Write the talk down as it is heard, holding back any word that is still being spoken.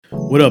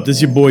What up? This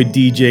is your boy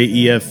DJ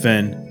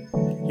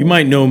EFN. You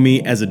might know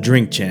me as a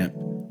drink champ,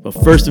 but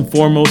first and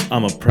foremost,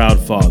 I'm a proud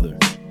father.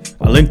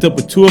 I linked up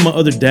with two of my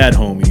other dad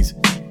homies,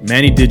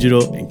 Manny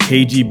Digital and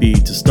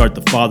KGB, to start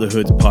the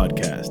Fatherhoods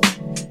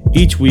podcast.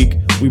 Each week,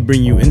 we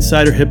bring you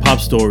insider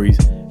hip-hop stories,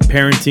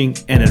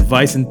 parenting, and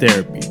advice and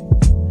therapy.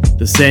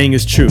 The saying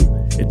is true,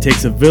 it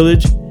takes a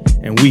village,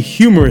 and we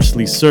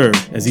humorously serve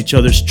as each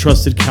other's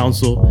trusted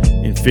counsel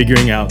in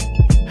figuring out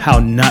how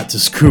not to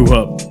screw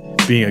up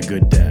being a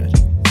good dad.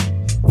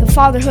 The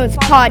Fatherhood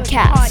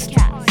Podcast.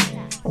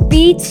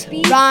 Beats,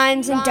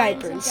 rhymes, and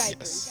diapers.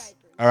 Yes.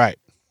 All right.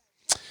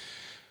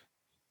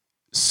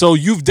 So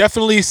you've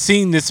definitely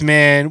seen this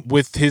man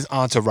with his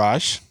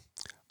entourage.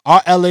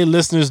 Our LA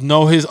listeners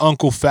know his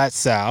uncle Fat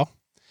Sal.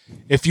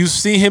 If you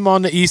see him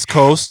on the East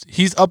Coast,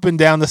 he's up and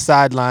down the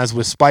sidelines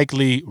with Spike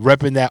Lee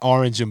repping that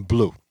orange and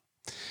blue.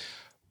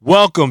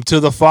 Welcome to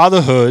the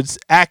Fatherhoods,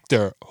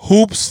 actor,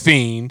 hoops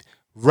fiend,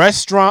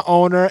 restaurant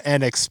owner,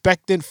 and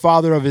expectant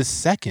father of his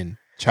second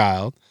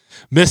child,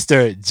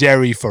 Mr.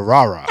 Jerry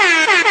Ferrara. Man,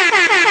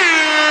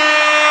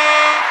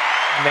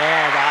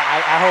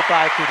 I hope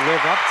I could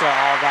live up to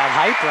all that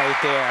hype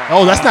right there.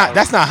 Oh,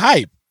 that's not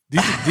hype.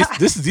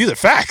 These are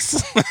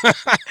facts.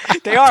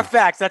 They are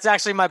facts. That's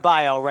actually my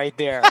bio right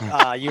there.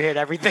 You hit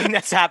everything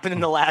that's happened in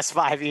the last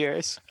 5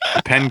 years.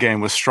 The pen game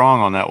was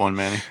strong on that one,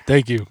 Manny.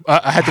 Thank you.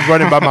 I had to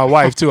run it by my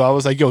wife too. I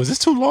was like, "Yo, is this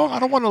too long? I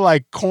don't want to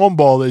like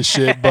cornball this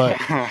shit." But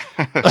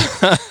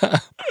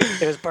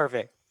it was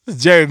perfect.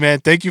 Jerry,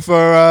 man, thank you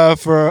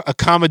for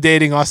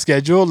accommodating our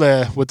schedule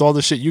with all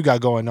the shit you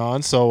got going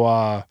on. So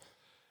I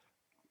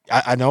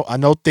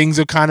know things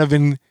are kind of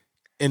in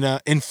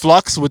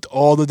flux with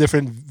all the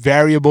different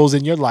variables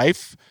in your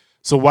life.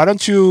 So why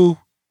don't you,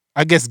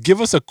 I guess,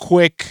 give us a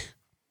quick,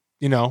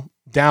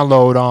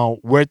 download on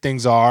where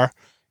things are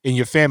in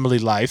your family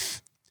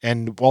life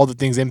and all the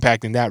things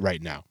impacting that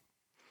right now.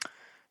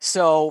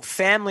 So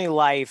family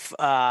life,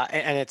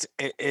 and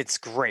it's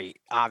great.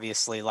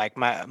 Obviously, like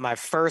my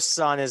first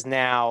son is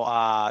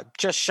now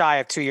just shy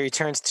of 2 years. He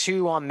turns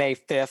 2 on May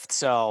 5th.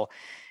 So,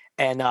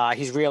 and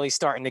he's really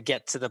starting to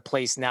get to the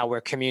place now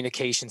where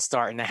communication's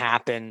starting to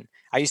happen.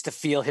 I used to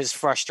feel his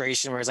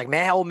frustration where he's like,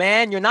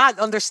 man, you're not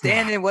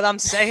understanding what I'm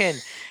saying.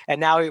 And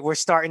now we're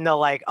starting to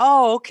like,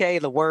 oh, okay.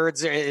 The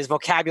words, his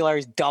vocabulary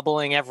is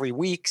doubling every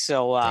week.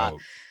 So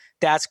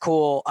that's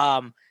cool.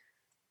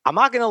 I'm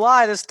not going to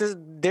lie.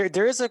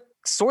 There is a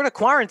sort of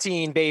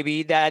quarantine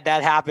baby that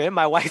happened.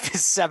 My wife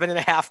is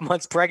 7.5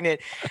 months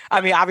pregnant.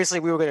 I mean, obviously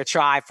we were going to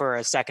try for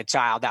a second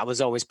child. That was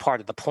always part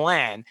of the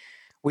plan.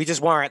 We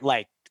just weren't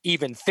like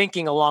even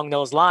thinking along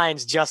those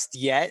lines just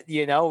yet.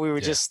 We were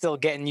just still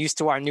getting used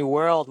to our new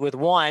world with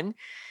one.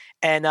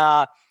 And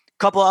a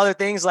couple other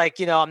things like,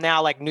 I'm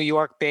now like New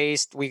York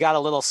based. We got a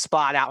little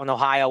spot out in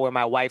Ohio where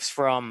my wife's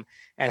from,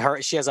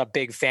 and she has a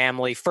big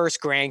family,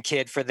 first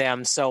grandkid for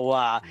them.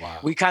 So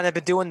we kind of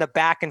been doing the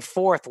back and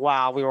forth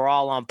while we were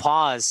all on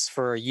pause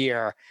for a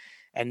year.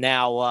 And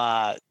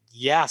now,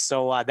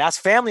 so that's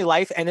family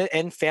life,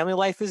 and family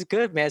life is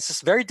good, man. It's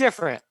just very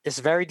different. It's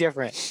very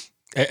different.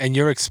 And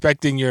you're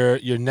expecting your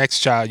next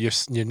child,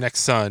 your next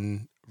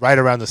son, right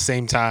around the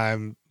same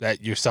time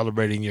that you're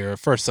celebrating your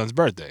first son's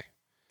birthday.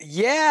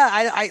 Yeah,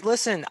 I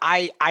listen.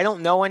 I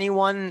don't know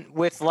anyone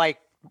with like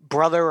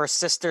brother or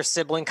sister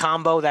sibling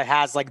combo that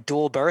has like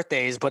dual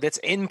birthdays, but it's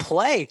in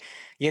play.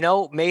 May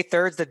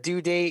 3rd's the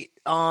due date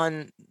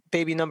on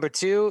baby number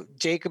 2.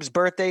 Jacob's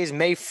birthday is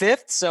May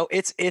 5th, so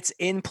it's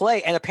in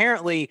play. And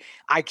apparently,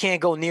 I can't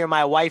go near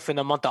my wife in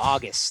the month of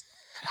August.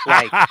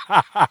 Like,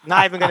 I'm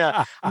not even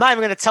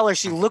gonna tell her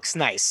she looks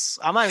nice.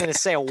 I'm not even gonna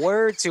say a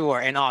word to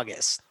her in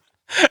August.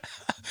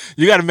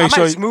 You got to make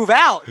sure you move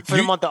out for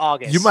the month of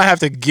August. You might have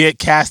to get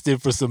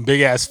casted for some big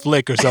ass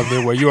flick or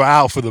something where you're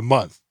out for the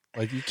month.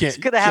 Like you can't.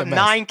 She's gonna have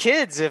 9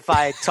 kids if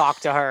I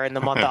talk to her in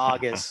the month of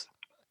August.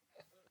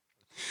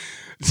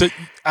 So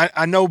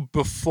I know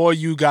before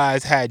you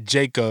guys had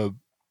Jacob,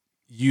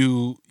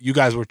 you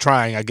guys were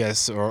trying, I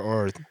guess,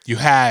 or you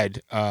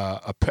had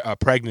a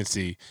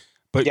pregnancy.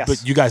 But yes.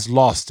 But you guys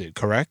lost it,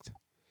 correct?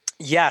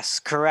 Yes,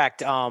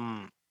 correct.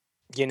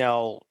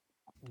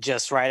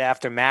 Just right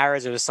after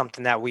marriage, it was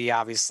something that we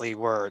obviously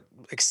were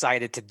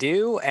excited to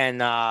do,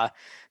 and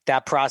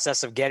that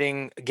process of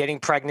getting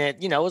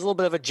pregnant, it was a little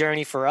bit of a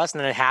journey for us, and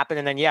then it happened,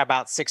 and then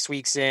about 6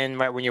 weeks in,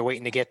 right when you're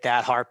waiting to get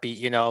that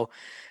heartbeat,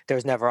 there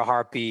was never a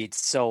heartbeat.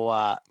 So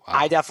wow.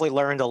 I definitely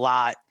learned a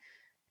lot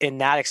in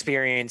that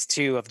experience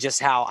too, of just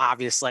how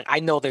obvious, like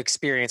I know the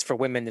experience for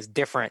women is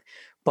different.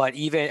 But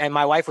and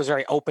my wife was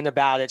very open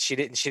about it. She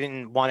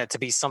didn't want it to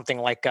be something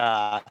like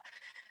a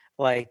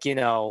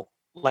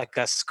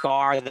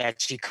scar that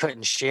she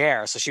couldn't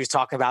share. So she was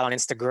talking about on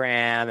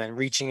Instagram and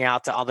reaching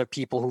out to other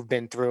people who've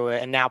been through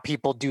it. And now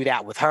people do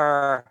that with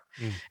her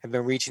and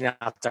been reaching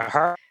out to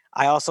her.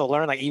 I also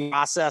learned like even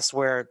process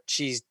where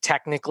she's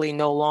technically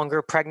no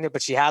longer pregnant,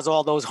 but she has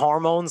all those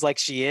hormones like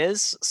she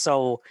is.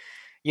 So,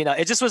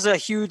 it just was a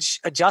huge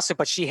adjustment,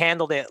 but she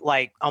handled it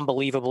like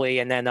unbelievably.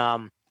 And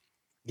then,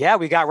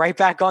 we got right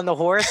back on the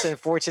horse, and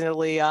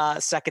fortunately,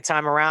 second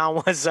time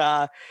around was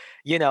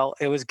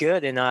it was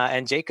good.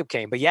 And Jacob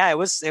came. But yeah, that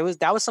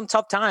was some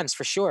tough times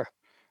for sure.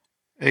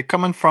 Hey,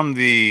 coming from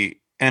the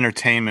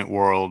entertainment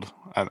world,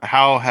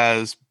 how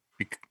has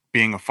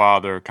being a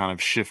father kind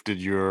of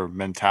shifted your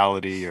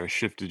mentality or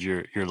shifted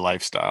your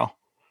lifestyle?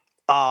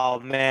 Oh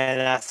man,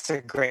 that's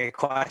a great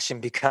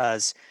question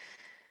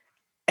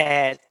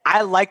and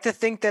I like to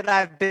think that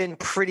I've been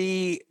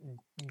pretty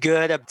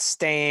good at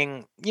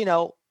staying,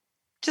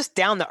 just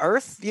down to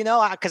earth,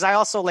 because I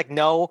also like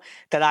know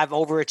that I've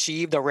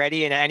overachieved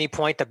already, and at any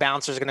point the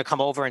bouncer's going to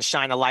come over and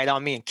shine a light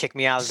on me and kick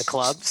me out of the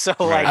club. So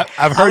Right. like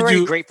I've I'm heard already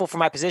you. grateful for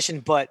my position,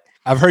 but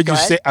go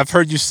ahead. I've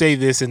heard you say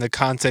this in the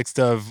context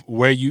of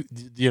where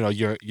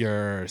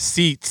your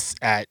seats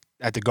at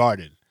the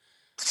Garden.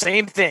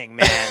 Same thing,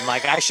 man.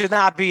 Like I should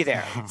not be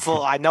there.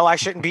 I know I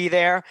shouldn't be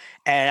there.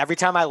 And every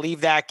time I leave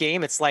that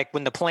game, it's like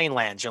when the plane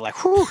lands, you're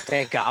like, whew,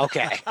 thank God.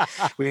 Okay.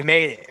 We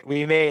made it.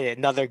 We made it.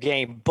 Another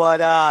game.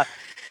 But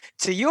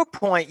to your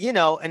point,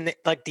 and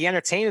like the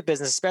entertainment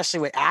business, especially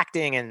with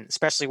acting and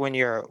especially when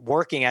you're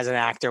working as an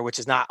actor, which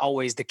is not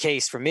always the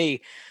case for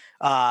me,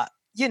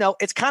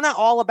 it's kind of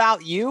all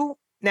about you.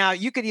 Now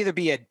you could either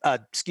be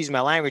excuse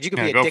my language, you could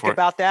Yeah, be a go dick for it.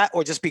 about that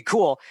or just be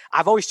cool.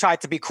 I've always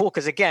tried to be cool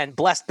because again,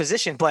 blessed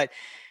position, but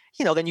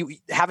then you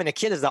having a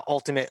kid is the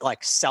ultimate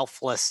like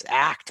selfless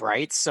act,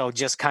 right? So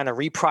just kind of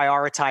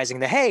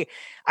reprioritizing hey,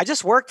 I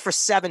just worked for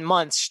 7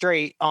 months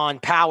straight on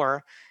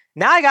Power.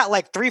 Now I got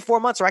like 3, 4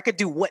 months where I could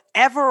do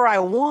whatever I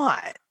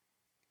want.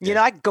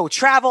 I could go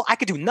travel. I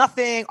could do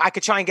nothing. I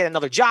could try and get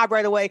another job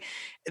right away.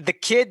 The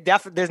kid,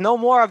 definitely, there's no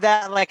more of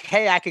that. Like,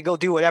 hey, I could go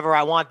do whatever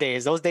I want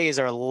days. Those days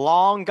are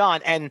long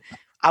gone. And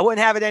I wouldn't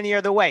have it any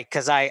other way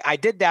because I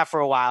did that for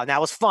a while and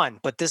that was fun,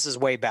 but this is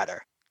way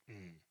better.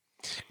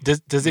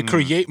 Does it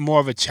create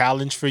more of a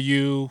challenge for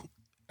you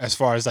as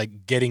far as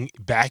like getting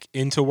back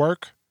into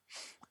work?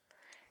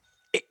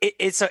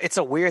 It's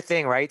a weird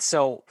thing, right?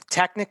 So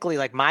technically,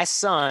 like my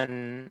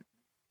son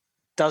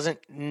doesn't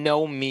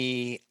know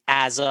me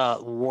as a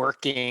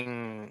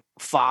working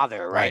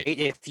father, right?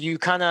 If you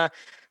kind of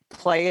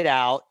play it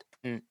out,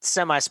 and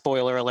semi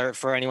spoiler alert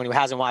for anyone who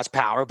hasn't watched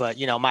Power, but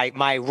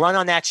my run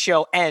on that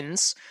show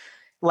ends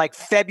like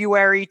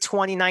February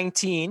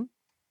 2019.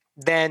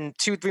 Then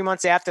 2, 3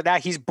 months after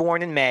that, he's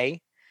born in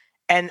May,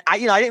 and I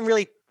didn't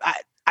really.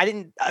 I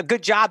didn't a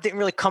good job didn't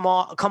really come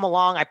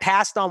along. I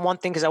passed on one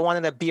thing because I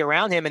wanted to be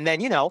around him, and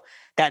then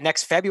that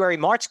next February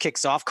March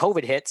kicks off,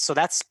 COVID hits, so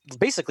that's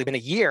basically been a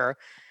year.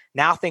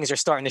 Now things are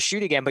starting to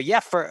shoot again. But yeah,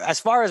 for as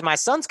far as my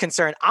son's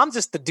concerned, I'm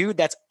just the dude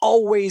that's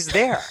always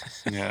there.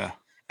 Yeah.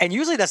 And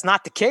usually that's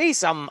not the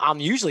case. I'm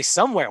usually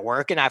somewhere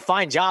working. I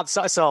find jobs.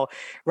 So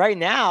right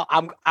now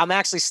I'm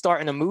actually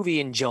starting a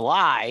movie in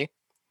July,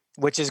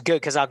 which is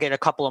good because I'll get a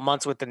couple of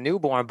months with the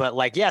newborn. But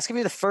like, yeah, it's gonna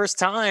be the first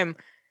time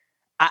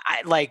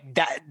I like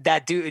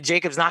that dude.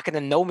 Jacob's not going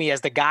to know me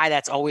as the guy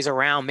that's always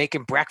around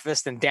making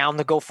breakfast and down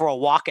to go for a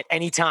walk at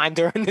any time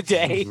during the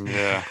day.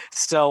 Yeah.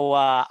 So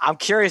I'm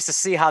curious to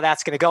see how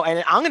that's going to go.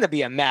 And I'm going to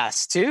be a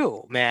mess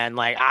too, man.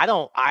 Like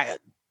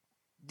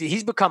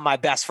he's become my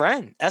best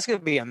friend. That's going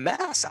to be a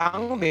mess.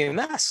 I'm going to be a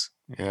mess.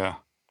 Yeah.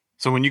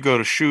 So when you go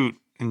to shoot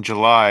in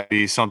July,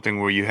 be something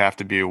where you have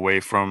to be away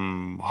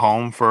from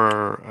home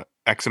for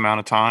X amount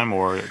of time,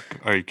 or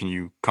can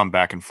you come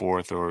back and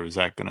forth, or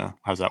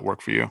how's that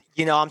work for you?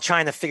 I'm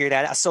trying to figure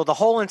that out. So the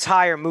whole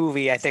entire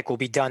movie, I think, will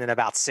be done in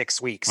about 6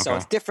 weeks. So Okay.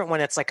 it's different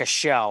when it's like a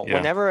show. Yeah.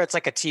 Whenever it's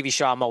like a TV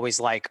show, I'm always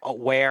like,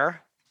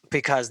 where?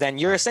 Because then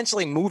you're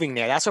essentially moving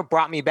there. That's what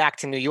brought me back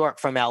to New York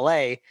from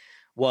LA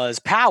was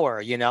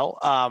Power,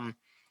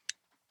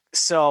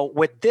 So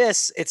with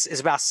this, it's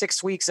about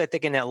 6 weeks, I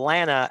think, in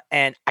Atlanta.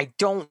 And I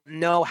don't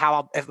know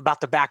about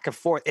the back and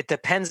forth. It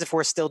depends if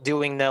we're still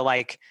doing the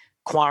like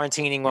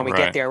quarantining when we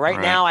get there. Right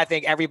now, I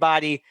think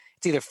everybody,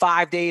 it's either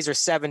 5 days or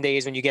 7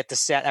 days when you get to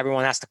set,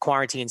 everyone has to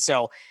quarantine.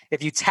 So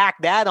if you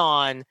tack that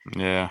on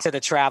to the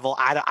travel,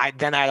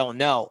 then I don't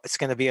know. It's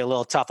going to be a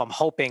little tough. I'm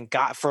hoping,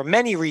 God, for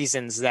many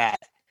reasons, that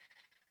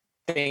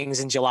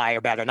things in July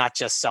are better, not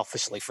just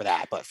selfishly for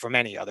that, but for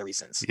many other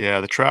reasons.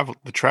 Yeah, the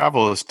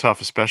travel is tough,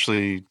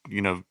 especially,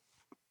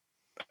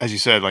 as you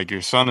said, like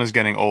your son is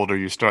getting older,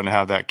 you're starting to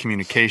have that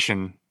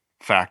communication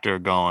factor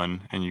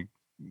going and you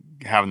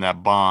having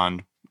that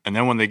bond. And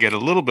then when they get a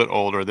little bit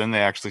older, then they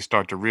actually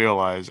start to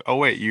realize, oh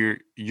wait,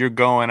 you're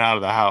going out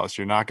of the house,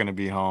 you're not going to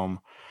be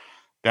home.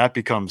 That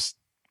becomes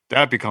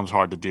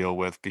hard to deal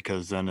with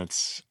because then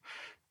it's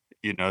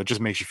it just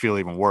makes you feel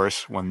even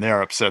worse when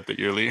they're upset that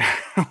you're leaving.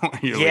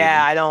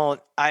 Yeah, I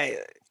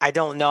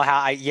don't know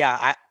how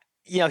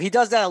he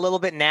does that a little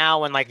bit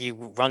now when like you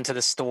run to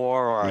the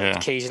store or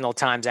occasional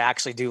times I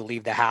actually do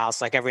leave the house.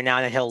 Like every now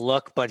and then he'll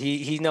look, but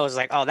he knows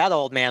like, oh, that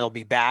old man will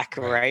be back,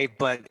 right?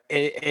 But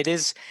it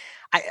is.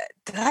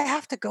 Did I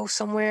have to go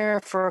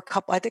somewhere for a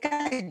couple? I think I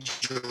had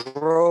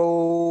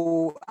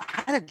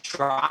to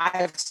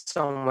drive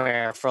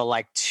somewhere for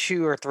like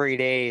 2 or 3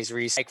 days.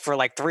 Like for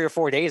like 3 or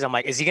 4 days, I'm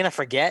like, is he gonna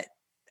forget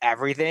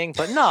everything?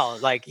 But no,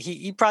 like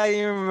he probably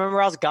didn't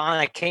remember I was gone.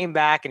 I came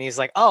back and he's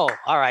like, oh,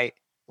 all right,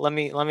 let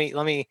me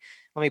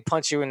let me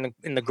punch you in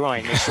the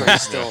groin. Make sure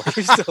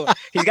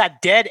he's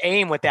got dead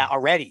aim with that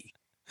already.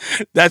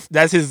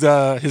 That's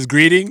his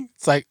greeting.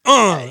 It's like,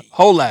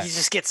 hold that. He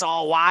just gets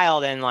all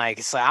wild and like,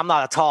 it's like, I'm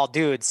not a tall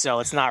dude, so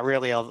it's not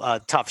really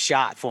a tough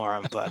shot for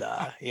him.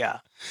 But yeah.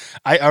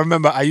 I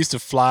remember I used to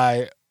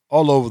fly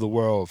all over the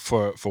world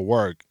for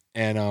work,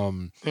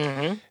 and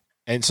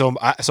and so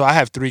I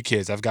have 3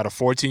 kids. I've got a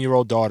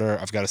 14-year-old daughter,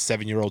 I've got a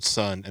 7-year-old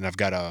son, and I've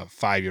got a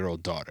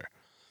 5-year-old daughter.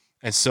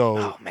 And so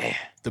Oh man.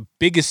 the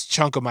biggest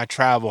chunk of my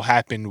travel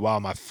happened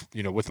while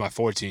with my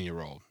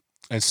 14-year-old.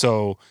 And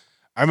so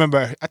I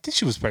remember, I think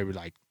she was probably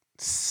like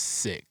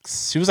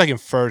 6. She was like in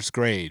 1st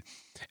grade,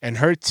 and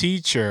her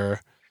teacher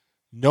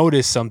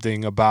noticed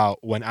something about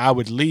when I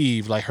would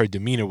leave, like her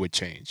demeanor would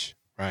change,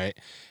 right?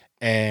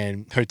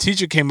 And her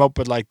teacher came up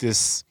with like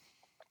this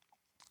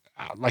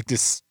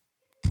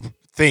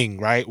thing,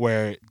 right,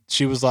 where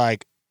she was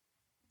like,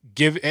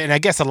 and I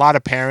guess a lot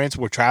of parents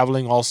were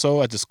traveling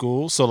also at the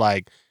school, so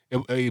like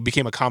it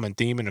became a common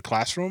theme in the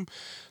classroom.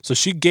 So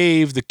she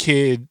gave the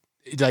kid,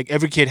 like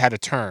every kid had a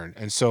turn,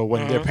 and so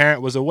when their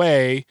parent was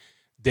away,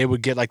 they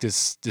would get like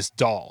this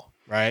doll,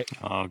 right?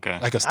 Oh, okay.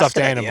 Like a stuffed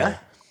animal.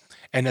 Idea.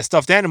 And the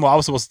stuffed animal I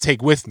was supposed to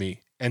take with me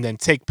and then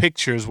take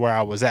pictures where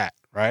I was at,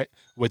 right,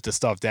 with the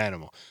stuffed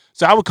animal.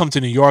 So I would come to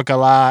New York a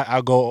lot.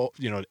 I'll go,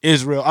 to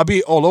Israel. I'll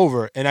be all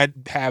over, and I'd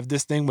have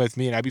this thing with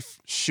me, and I'd be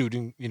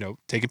shooting,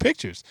 taking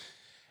pictures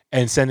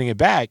and sending it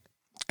back.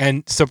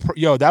 And so,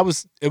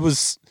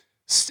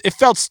 it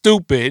felt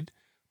stupid,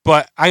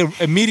 but I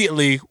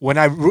immediately, when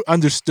I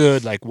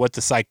understood like what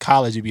the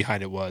psychology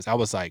behind it was, I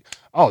was like,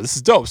 oh, this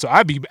is dope. So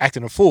I'd be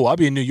acting a fool. I'd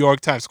be in New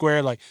York, Times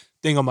Square, like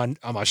thing on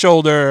my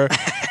shoulder,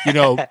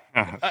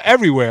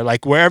 everywhere,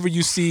 like wherever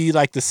you see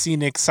like the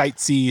scenic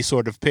sightsee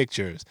sort of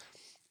pictures.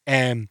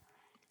 And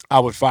I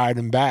would fire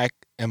them back,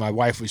 and my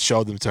wife would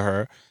show them to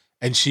her,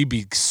 and she'd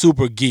be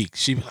super geeked.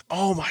 She'd be like,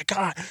 oh my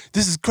God,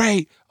 this is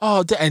great.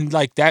 Oh, and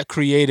like that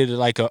created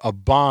like a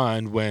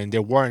bond when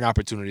there weren't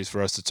opportunities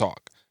for us to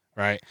talk,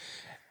 right?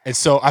 And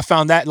so I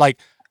found that, like,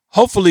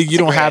 hopefully you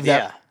don't have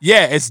that.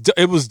 Yeah,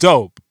 it was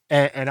dope.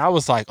 And I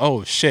was like,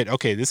 oh shit,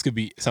 okay, this could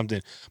be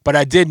something. But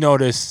I did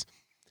notice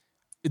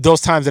those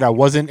times that I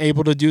wasn't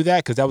able to do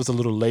that, because that was a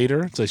little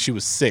later. So she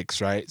was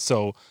 6, right?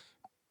 So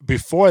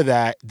before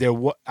that,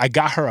 I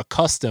got her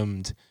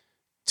accustomed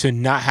to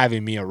not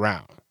having me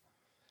around.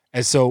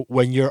 And so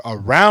when you're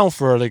around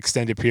for an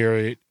extended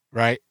period,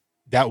 right,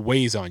 that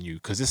weighs on you,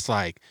 because it's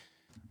like,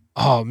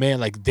 oh man,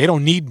 like they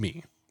don't need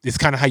me. It's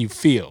kind of how you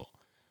feel.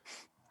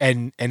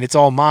 And it's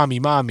all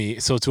mommy.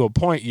 So to a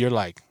point, you're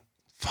like,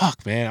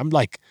 fuck, man.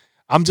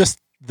 I'm just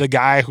the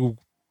guy who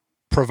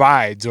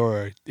provides,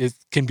 or it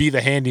can be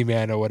the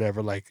handyman or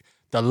whatever. Like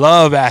the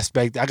love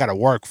aspect, I got to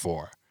work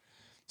for.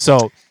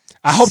 So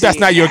I hope that's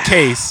not your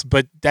case,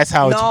 but that's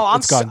how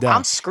it's gone down.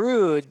 I'm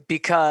screwed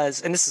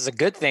because, and this is a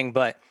good thing,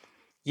 but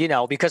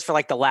because for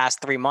like the last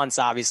 3 months,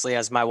 obviously,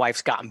 as my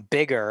wife's gotten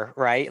bigger,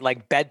 right?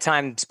 Like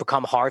bedtime's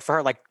become hard for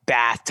her, like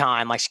bath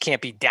time. Like she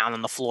can't be down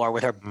on the floor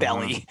with her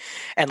belly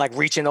and like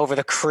reaching over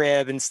the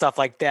crib and stuff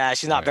like that.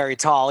 She's not very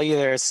tall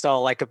either.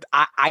 So like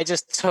I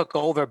just took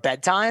over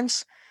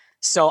bedtimes.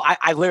 So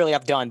I literally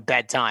have done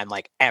bedtime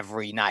like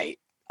every night,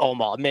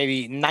 almost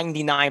maybe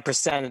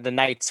 99% of the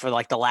nights for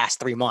like the last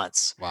 3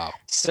 months. Wow.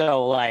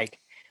 So like,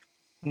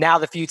 now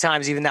the few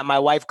times even that my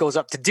wife goes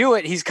up to do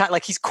it, he's kind of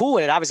like, he's cool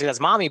with it. Obviously that's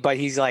mommy, but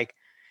he's like,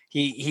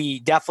 he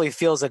definitely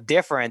feels a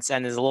difference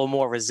and is a little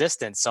more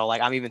resistant. So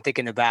like, I'm even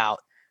thinking about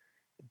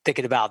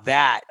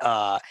that.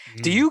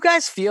 Do you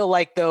guys feel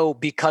like though,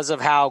 because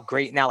of how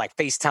great now like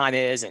FaceTime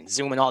is and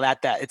Zoom and all that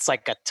it's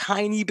like a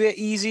tiny bit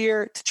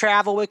easier to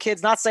travel with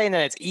kids? Not saying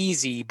that it's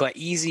easy, but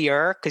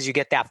easier because you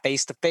get that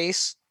face to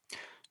face.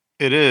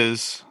 It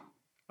is.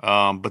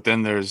 But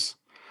then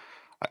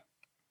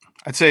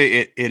I'd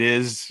say it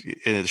is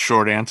a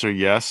short answer,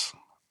 yes.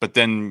 But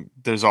then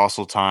there's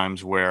also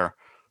times where,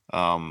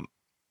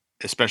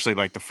 especially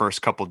like the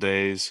first couple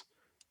days,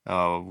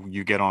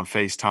 you get on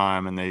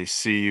FaceTime and they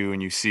see you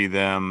and you see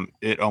them,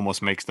 it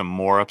almost makes them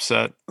more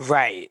upset.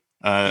 Right.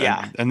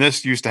 Yeah. And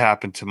this used to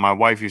happen to my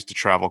wife. Used to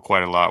travel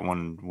quite a lot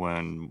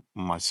when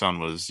my son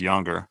was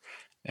younger,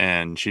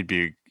 and she'd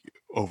be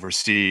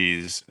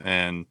overseas,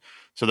 and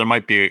so there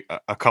might be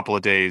a couple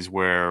of days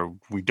where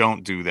we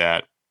don't do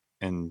that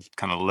and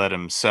kind of let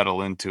him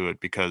settle into it,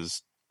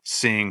 because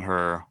seeing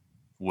her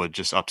would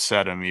just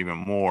upset him even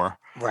more.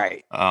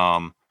 Right.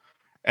 And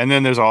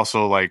then there's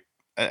also like,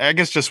 I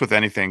guess just with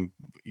anything,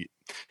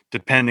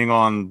 depending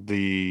on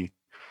the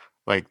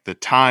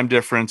time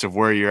difference of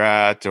where you're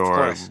at,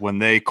 or when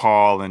they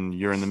call and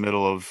you're in the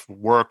middle of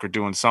work or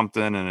doing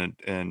something,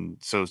 and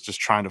so it's just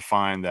trying to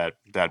find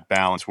that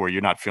balance where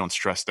you're not feeling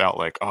stressed out,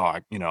 like, oh,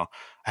 I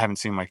haven't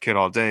seen my kid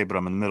all day, but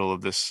I'm in the middle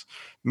of this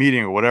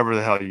meeting or whatever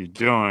the hell you're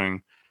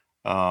doing.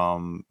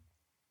 And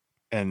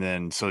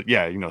then, so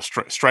yeah,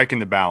 striking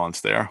the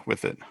balance there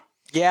with it.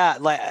 Yeah,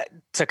 like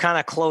to kind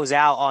of close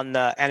out on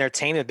the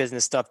entertainment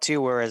business stuff too,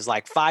 whereas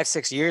like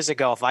 5-6 years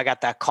ago, if I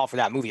got that call for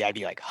that movie, I'd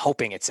be like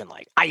hoping it's in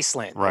like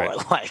Iceland, right? Or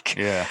like,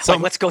 yeah,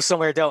 like let's go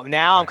somewhere dope.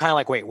 Now I'm kind of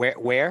like, wait,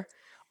 where?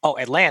 Oh,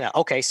 Atlanta.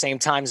 Okay, same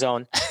time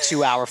zone,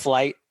 2-hour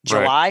flight.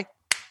 Right. July.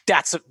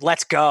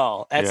 Let's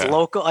go. That's Yeah.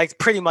 local, like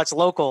pretty much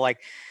local. Like,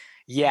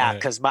 yeah, Right.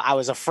 because I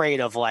was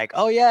afraid of like,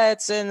 oh yeah,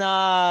 it's in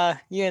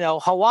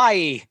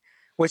Hawaii,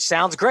 which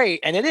sounds great,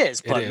 and it is,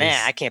 It but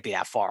man, is. I can't be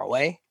that far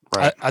away.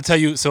 Right. I tell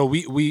you, so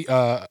we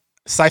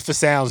Cypher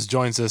Sounds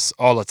joins us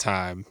all the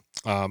time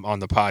on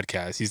the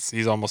podcast.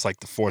 He's almost like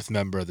the fourth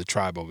member of the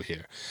tribe over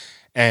here,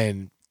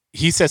 and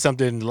he said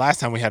something the last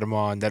time we had him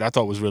on that I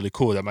thought was really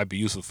cool that might be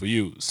useful for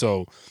you.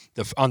 So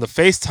on the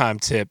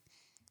FaceTime tip,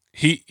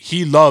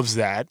 he loves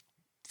that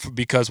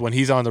because when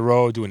he's on the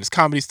road doing his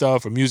comedy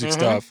stuff or music Mhm.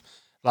 stuff,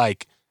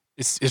 like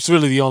it's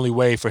really the only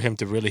way for him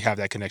to really have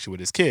that connection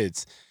with his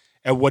kids.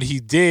 And what he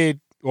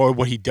did or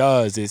what he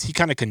does is he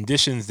kind of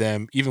conditions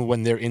them even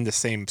when they're in the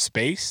same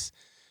space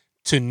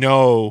to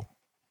know,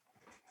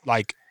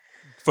 like,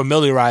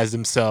 familiarize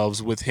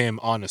themselves with him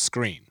on a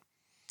screen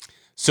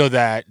so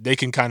that they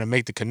can kind of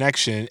make the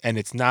connection and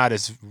it's not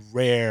as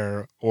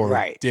rare or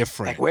Right.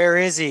 different. Like, where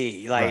is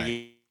he? Like,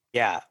 Right.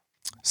 yeah,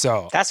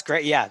 So that's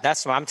great. Yeah,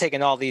 that's why I'm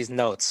taking all these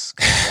notes.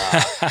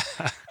 'Cause,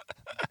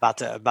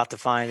 about to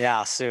find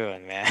out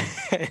soon, man.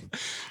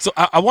 so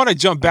I want to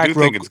jump back I do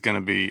real think it's going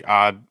to be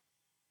odd.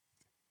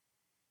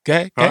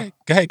 Go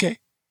ahead.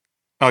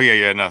 Oh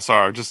yeah. No,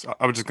 sorry.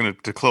 I was just going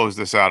to close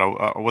this out.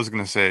 I was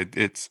going to say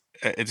it's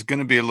going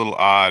to be a little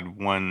odd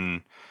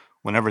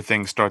whenever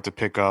things start to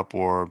pick up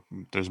or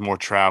there's more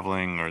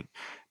traveling or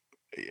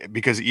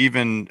because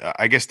even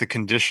I guess the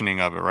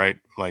conditioning of it, right?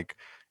 Like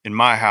in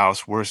my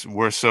house,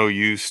 we're so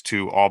used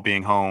to all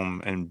being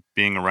home and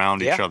being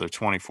around each Yeah. other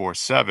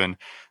 24/7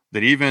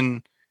 that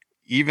even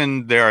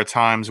there are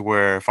times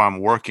where if I'm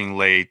working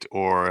late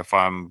or if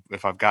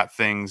I've got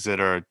things that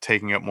are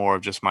taking up more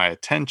of just my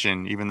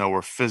attention, even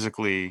though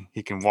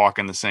he can walk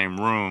in the same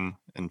room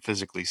and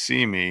physically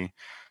see me,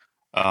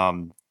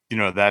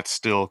 that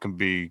still can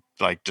be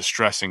like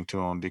distressing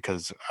to him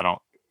because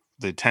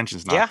the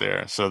attention's not Yeah,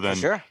 there. So for then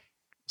sure.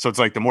 so it's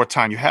like the more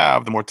time you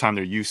have, the more time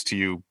they're used to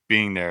you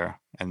being there.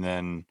 And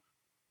then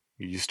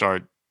you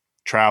start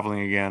traveling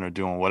again or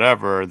doing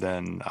whatever,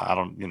 then I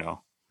don't,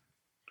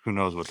 who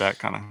knows what that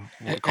kind of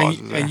what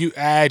causes And there. you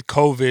add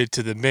COVID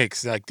to the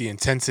mix, like the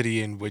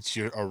intensity in which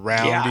you're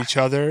around Yeah. each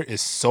other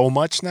is so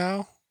much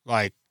now.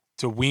 Like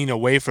to wean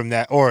away from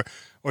that, or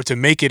to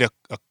make it a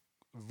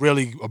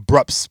really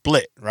abrupt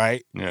split,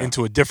 right, Yeah.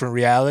 into a different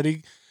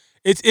reality.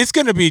 It's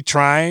going to be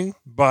trying,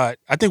 but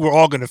I think we're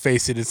all going to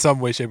face it in some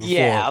way, shape, or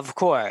Yeah, form. of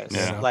course.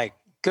 Yeah. Like,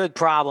 good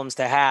problems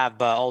to have,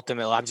 but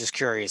ultimately, I'm just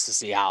curious to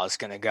see how it's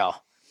gonna go.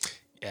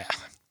 Yeah.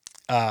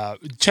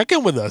 Check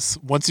in with us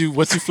once you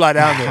fly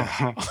down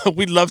there.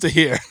 We'd love to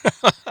hear.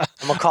 I'm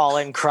gonna call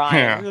in crying.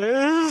 Yeah.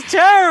 This is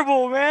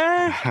terrible,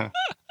 man.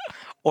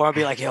 Or I'll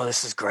be like, yo,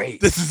 this is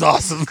great. This is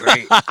awesome.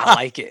 Great. I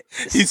like it.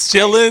 This He's is great.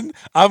 chilling.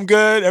 I'm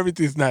good.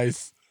 Everything's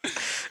nice.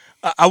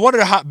 I wanted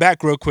to hop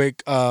back real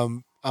quick.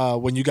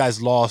 When you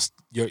guys lost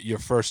your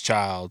first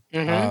child,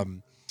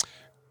 Mhm.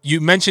 you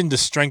mentioned the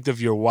strength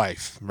of your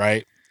wife,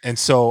 right? And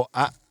so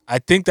I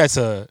think that's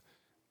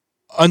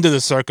under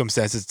the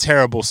circumstances,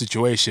 terrible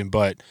situation,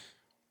 but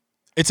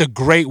it's a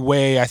great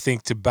way, I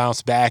think, to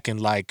bounce back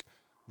and like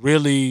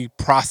really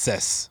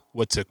process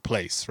what took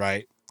place,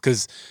 right?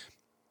 Because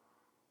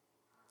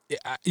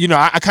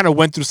I kind of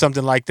went through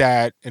something like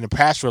that in a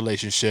past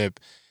relationship.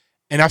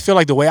 And I feel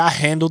like the way I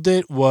handled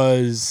it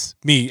was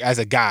me as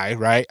a guy,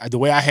 right? The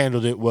way I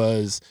handled it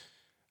was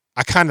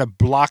I kind of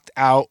blocked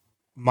out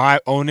my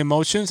own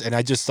emotions and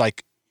I just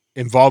like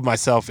involved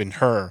myself in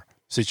her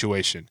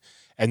situation.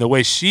 And the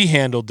way she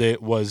handled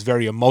it was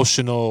very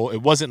emotional.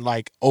 It wasn't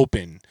like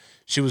open.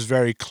 She was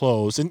very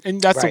closed.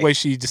 And that's the Right. way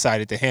she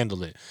decided to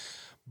handle it.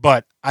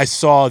 But I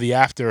saw the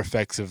after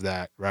effects of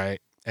that,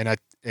 right?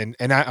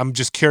 I'm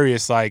just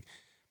curious, like,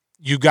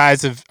 you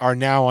guys are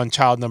now on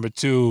child number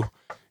 2,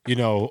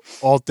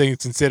 all things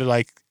considered,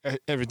 like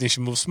everything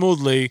should move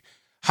smoothly.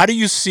 How do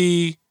you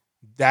see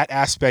that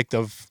aspect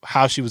of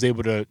how she was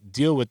able to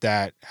deal with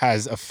that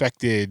has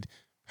affected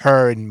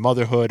her in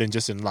motherhood and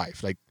just in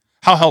life? Like,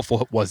 how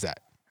helpful was that?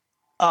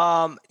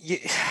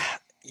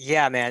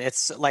 Yeah, man.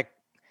 It's like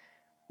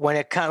when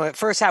it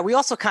first happened, we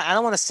also I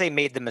don't want to say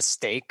made the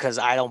mistake because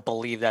I don't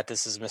believe that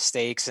this is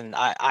mistakes. And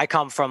I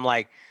come from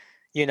like,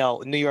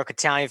 New York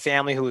Italian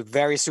family who are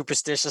very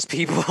superstitious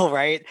people,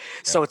 right?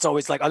 So it's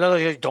always like, oh,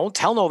 no, don't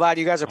tell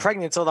nobody you guys are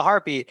pregnant until the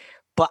heartbeat.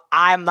 But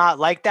I'm not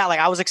like that. Like,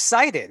 I was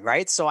excited,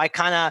 right? So I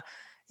kind of,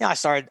 I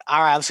started,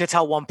 all right, I'm just going to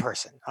tell one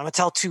person. I'm going to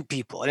tell 2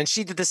 people. And then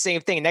she did the same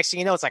thing. And next thing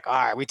you know, it's like, all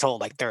right, we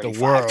told like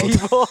 35 world.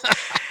 people.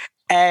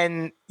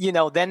 And,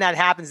 then that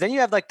happens. Then you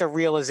have like the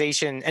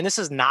realization, and this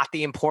is not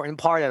the important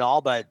part at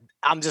all, but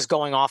I'm just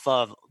going off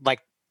of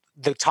like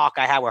the talk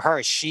I had with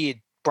her. She had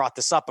brought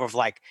this up of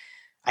like,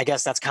 I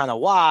guess that's kind of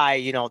why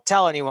you don't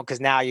tell anyone,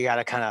 because now you got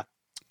to kind of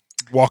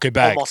walk it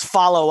back, almost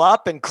follow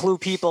up and clue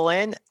people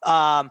in.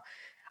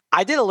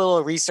 I did a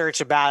little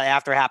research about it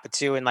after it happened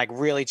too, and like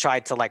really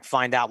tried to like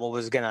find out what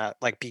was gonna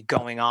like be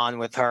going on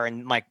with her.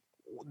 And like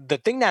the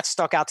thing that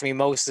stuck out to me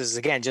most is,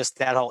 again, just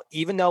that whole,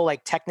 even though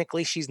like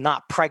technically she's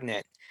not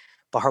pregnant,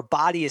 but her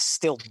body is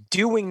still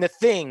doing the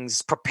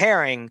things,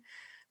 preparing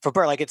for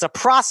birth. Like, it's a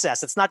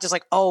process. It's not just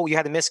like, oh, you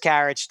had a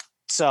miscarriage,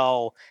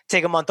 so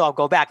take a month off,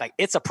 go back. Like,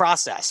 it's a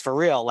process for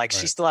real. Like,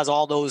 she still has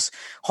all those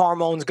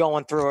hormones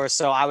going through her.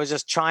 So I was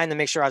just trying to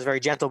make sure I was very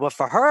gentle. But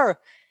for her,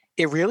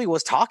 it really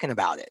was talking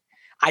about it.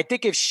 I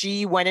think if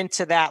she went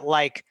into that,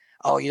 like,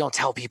 oh, you don't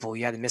tell people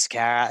you had a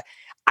miscarriage,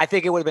 I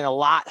think it would have been a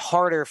lot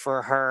harder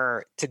for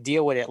her to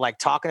deal with it. Like,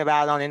 talking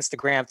about it on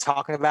Instagram,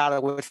 talking about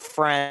it with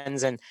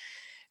friends, and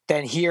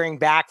then hearing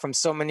back from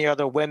so many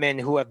other women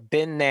who have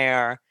been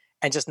there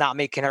and just not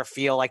making her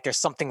feel like there's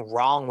something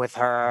wrong with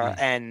her.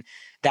 And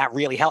that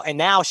really helped. And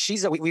now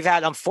we've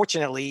had,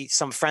 unfortunately,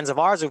 some friends of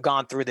ours who've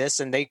gone through this,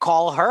 and they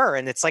call her,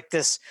 and it's like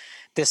this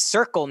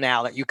circle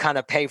now that you kind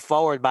of pay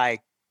forward by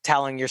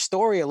telling your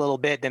story a little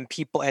bit. Then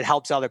it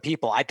helps other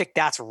people. I think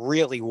that's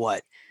really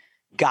what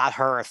got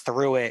her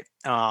through it.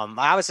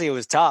 Obviously it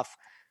was tough,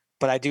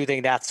 but I do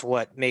think that's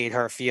what made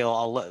her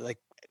feel like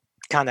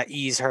kind of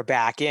ease her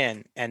back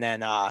in. And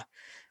then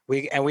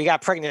we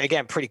got pregnant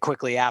again pretty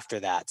quickly after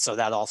that, so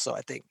that also,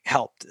 I think,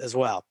 helped as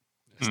well.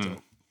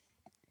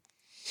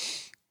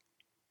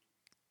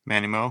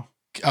 Manny Mo.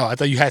 Oh, I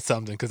thought you had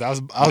something, because I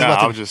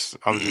was just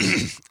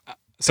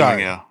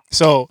sorry. Yeah.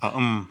 So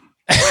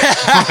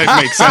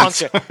it makes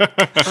sense.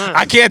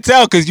 I can't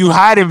tell because you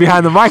hiding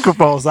behind the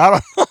microphone. So I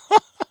don't.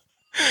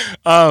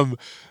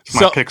 It's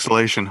my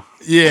pixelation.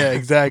 Yeah,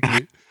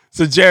 exactly.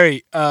 So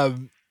Jerry,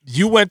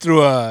 you went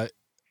through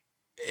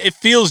it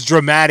feels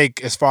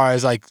dramatic as far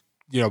as, like,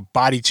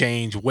 body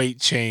change, weight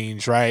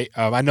change, right?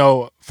 I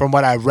know from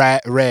what I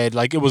read,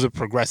 like, it was a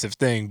progressive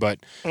thing, but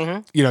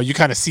you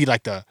kind of see,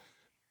 like, the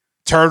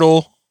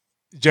Turtle,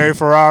 Jerry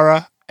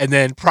Ferrara, and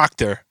then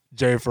Proctor,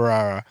 Jerry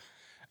Ferrara.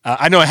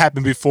 I know it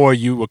happened before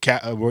you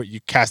were you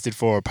casted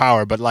for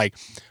Power, but, like,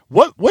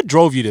 what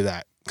drove you to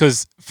that?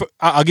 Because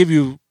I'll give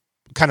you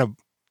kind of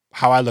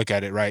how I look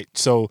at it, right?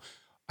 So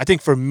I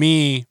think for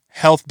me,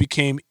 health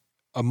became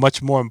a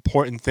much more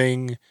important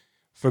thing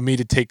for me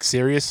to take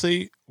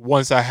seriously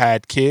once I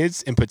had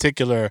kids, in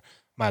particular,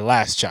 my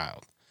last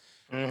child.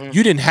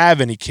 You didn't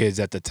have any kids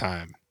at the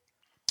time.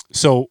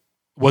 So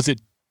was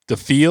it the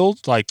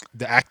field, like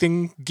the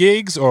acting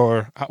gigs,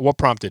 or what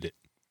prompted it?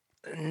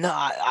 No,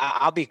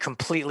 I'll be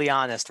completely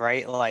honest,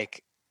 right?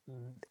 Like,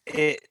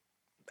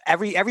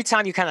 every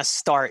time you kind of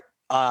start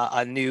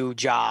a new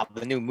job,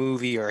 a new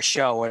movie or a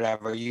show,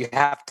 whatever, you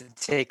have to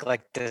take,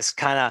 like, this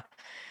kind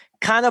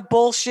of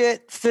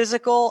bullshit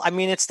physical. I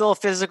mean, it's still a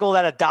physical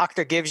that a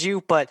doctor gives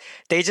you, but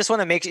they just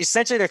want to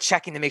essentially they're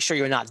checking to make sure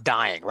you're not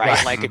dying,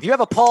 right? Like, if you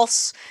have a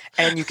pulse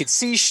and you could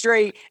see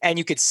straight and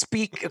you could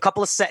speak a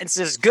couple of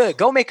sentences, good,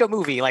 go make a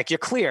movie. Like, you're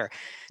clear.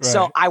 Right.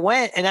 So I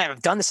went, and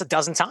I've done this a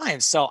dozen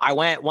times. So I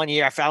went one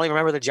year, I finally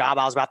remember the job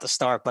I was about to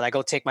start, but I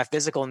go take my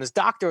physical, and this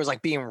doctor was,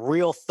 like, being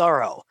real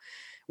thorough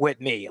with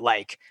me,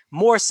 like,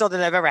 more so than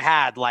I've ever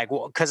had. Like,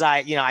 cause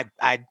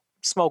I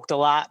smoked a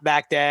lot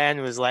back then.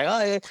 It was like,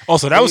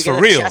 so that was for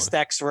real. Chest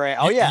X-ray.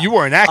 Oh yeah, you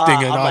weren't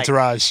acting in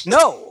Entourage. Like,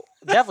 no,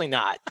 definitely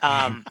not.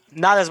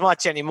 Not as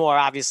much anymore.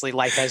 Obviously,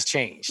 life has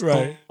changed.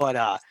 Right.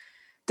 But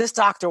this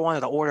doctor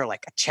wanted to order,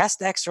 like, a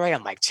chest X-ray.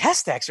 I'm like,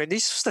 chest X-ray? They're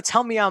supposed to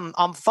tell me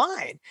I'm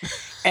fine.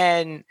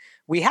 And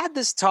we had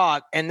this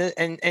talk,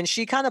 and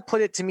she kind of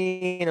put it to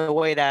me in a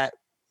way that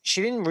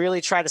she didn't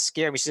really try to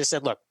scare me. She just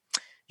said, "Look,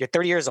 you're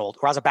 30 years old,"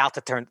 or I was about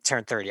to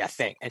turn 30, I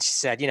think. And she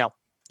said, you're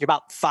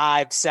about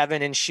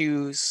 5'7" in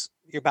shoes.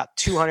 You're about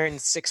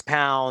 206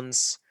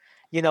 pounds.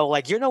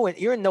 Like,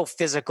 you're in no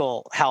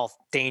physical health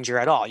danger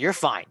at all. You're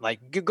fine. Like,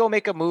 you go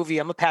make a movie,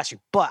 I'm gonna pass you.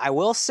 But I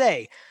will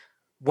say,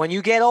 when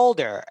you get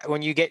older,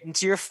 when you get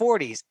into your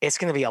 40s, it's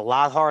gonna be a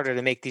lot harder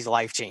to make these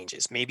life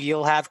changes. Maybe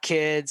you'll have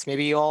kids.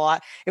 Maybe it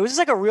was just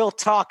like a real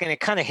talk, and it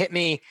kind of hit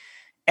me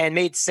and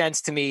made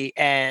sense to me.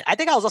 And I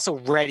think I was also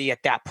ready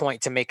at that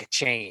point to make a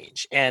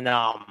change. And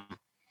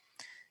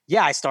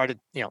I started,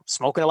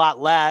 smoking a lot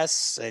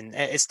less, and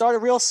it started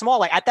real small.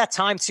 Like, at that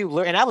time too,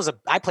 and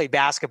I played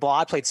basketball,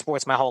 I played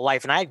sports my whole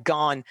life, and I had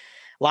gone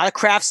a lot of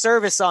craft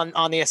service on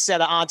the set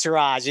of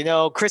Entourage,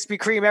 Krispy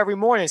Kreme every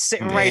morning,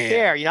 sitting right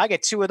there. I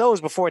get 2 of those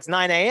before it's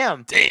 9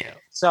 a.m. Damn.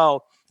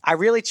 So I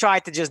really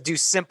tried to just do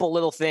simple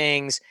little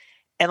things.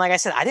 And like I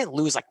said, I didn't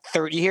lose like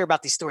 30. You hear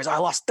about these stories. I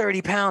lost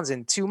 30 pounds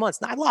in 2 months.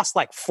 And I lost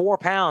like 4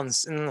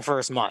 pounds in the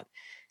first month,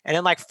 and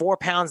then like 4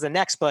 pounds the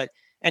next.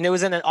 And it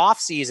was in an off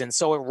season.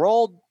 So it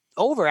rolled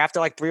over after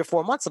like 3 or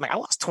 4 months. I'm like, I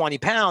lost 20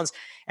 pounds.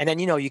 And then,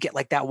 you get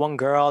like that one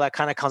girl that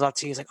kind of comes up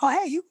to you. It's like, oh,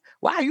 hey,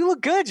 you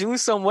look good. You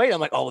lose some weight.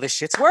 I'm like, oh, this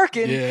shit's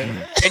working.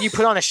 Yeah. And you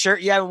put on a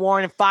shirt you haven't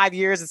worn in 5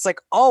 years. It's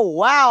like, oh,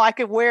 wow, I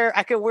could wear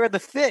the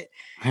fit.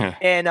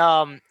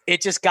 And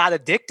it just got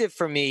addictive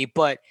for me.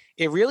 But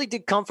it really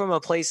did come from a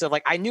place of,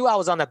 like, I knew I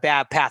was on a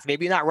bad path.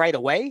 Maybe not right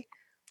away,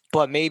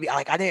 but maybe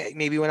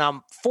maybe when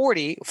I'm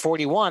 40,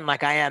 41,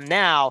 like I am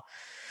now,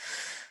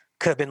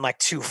 could have been like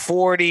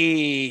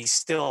 240,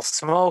 still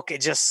smoke.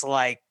 It just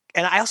like,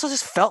 and I also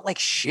just felt like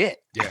shit.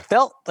 Yeah. I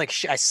felt like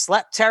shit. I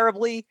slept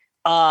terribly.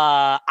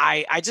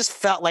 I just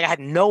felt like I had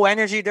no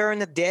energy during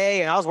the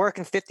day, and I was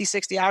working 50,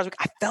 60 hours a week.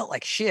 I felt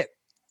like shit.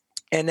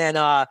 And then,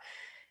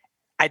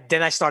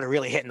 then I started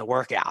really hitting the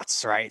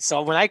workouts, right?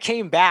 So when I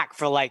came back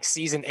for like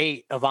season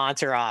 8 of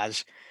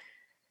Entourage,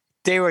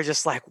 they were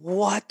just like,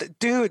 "What,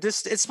 dude?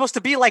 It's supposed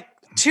to be like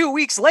 2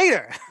 weeks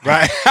later.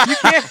 Right. you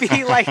can't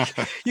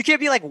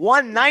be like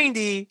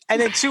 190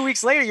 and then 2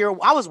 weeks later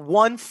I was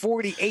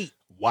 148."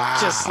 Wow.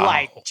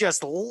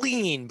 Just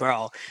lean,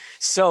 bro.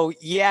 So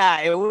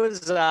yeah, it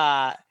was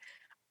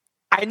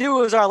I knew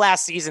it was our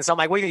last season, so I'm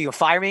like, "What are you gonna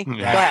fire me?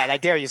 Yeah. Go ahead, I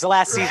dare you. It's the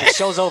last season.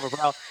 Show's over,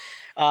 bro."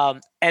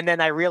 And then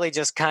I really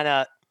just kind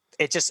of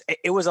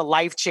it was a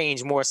life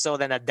change more so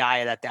than a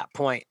diet at that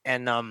point.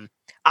 And I'm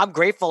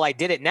grateful I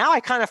did it. Now I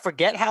kind of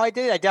forget how I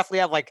did it. I definitely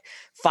have like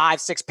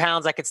 5-6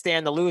 pounds I could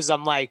stand to lose.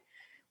 I'm like,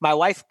 my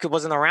wife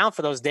wasn't around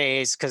for those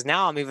days because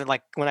now I'm even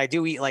like, when I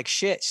do eat like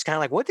shit, she's kind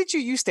of like, "What did you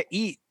used to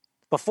eat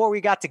before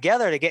we got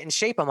together to get in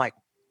shape?" I'm like,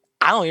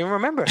 "I don't even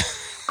remember.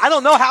 I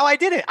don't know how I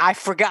did it. I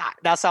forgot."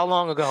 That's how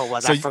long ago it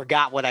was. So I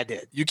forgot what I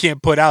did. You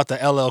can't put out the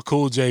LL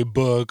Cool J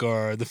book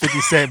or the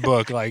 50 Cent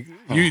book. Like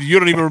you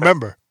don't even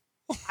remember.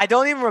 I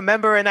don't even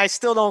remember, and I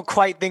still don't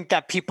quite think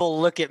that people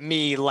look at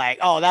me like,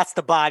 "Oh, that's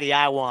the body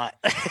I want."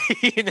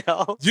 You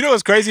know? You know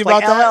what's crazy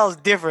Like about that? LL's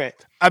different.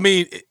 I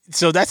mean,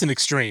 so that's an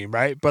extreme,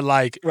 right? But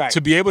like Right.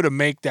 to be able to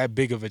make that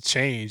big of a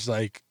change,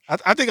 like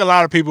I think a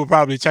lot of people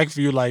probably check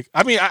for you. Like,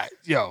 I mean,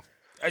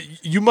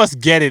 you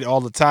must get it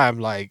all the time.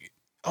 Like,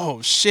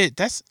 oh shit,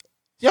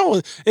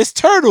 it's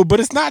Turtle, but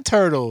it's not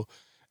Turtle,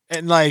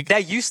 and like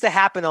That used to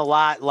happen a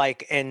lot,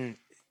 like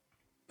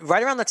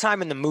right around the time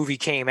when the movie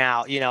came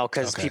out, you know,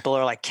 because Okay. people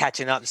are like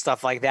catching up and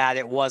stuff like that.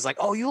 It was like,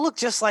 "Oh, you look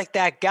just like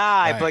that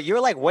guy, Right. but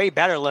you're like way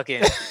better looking."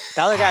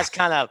 The other guy's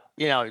kind of,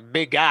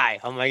 big guy.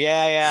 I'm like,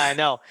 yeah, I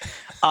know.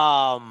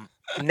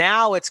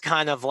 Now it's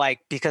kind of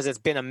like, because it's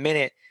been a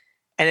minute,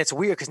 and it's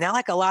weird because now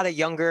like a lot of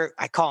younger,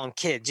 I call them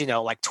kids,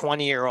 like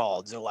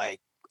 20-year-olds are like,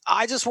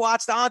 "I just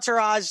watched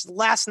Entourage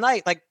last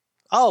night." Like,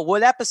 "Oh,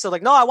 what episode?"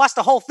 Like, "No, I watched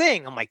the whole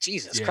thing." I'm like,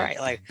 Jesus Christ.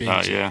 Like,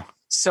 binge. Yeah.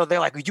 so they're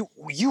like,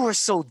 you were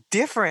so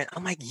different."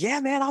 I'm like, "Yeah,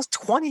 man, I was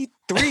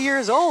 23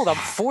 years old. I'm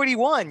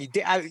 41. You're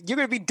going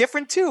to be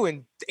different too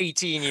in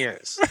 18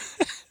 years."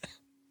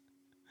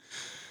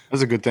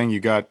 That's a good thing you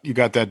got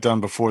that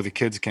done before the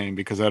kids came,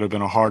 because that would have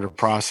been a harder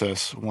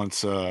process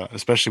once,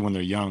 especially when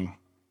they're young.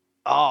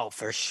 Oh,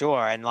 for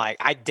sure. And like,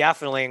 I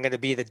definitely am going to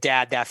be the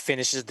dad that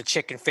finishes the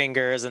chicken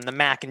fingers and the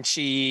mac and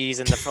cheese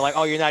and for like,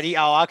 "Oh, you're not eating.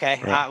 Oh,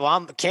 okay. Right.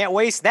 Well, I can't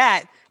waste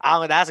that.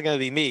 That's going to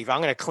be me.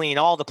 I'm going to clean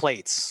all the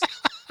plates."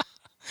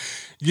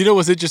 You know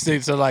what's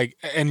interesting? So like,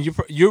 and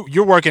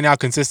you're working out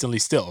consistently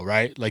still,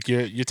 right? Like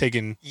you're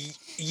taking.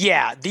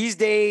 Yeah, these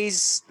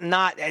days,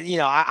 not,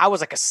 I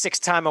was like a 6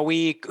 time a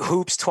week,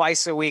 hoops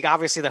twice a week.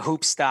 Obviously the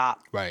hoops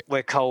stopped Right.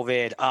 with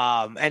COVID.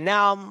 And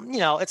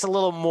now, it's a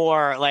little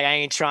more like, I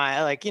ain't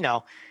trying, like,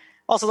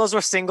 also those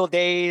were single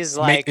days.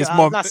 Like, it's I'm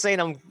more- not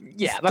saying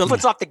my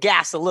foot's off the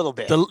gas a little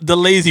bit. The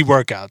lazy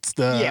workouts,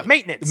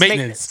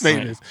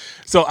 Maintenance.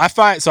 So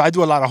I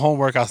do a lot of home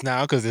workouts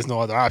now because there's no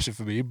other option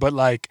for me. But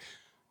like,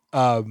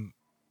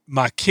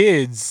 my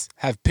kids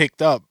have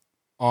picked up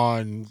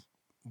on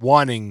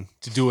wanting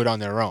to do it on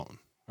their own.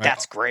 Right?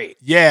 That's great.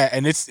 Yeah,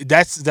 and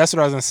that's what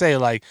I was gonna say.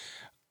 Like,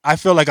 I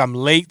feel like I'm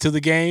late to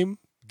the game,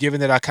 given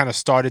that I kind of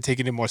started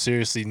taking it more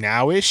seriously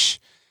now-ish,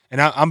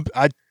 and I'm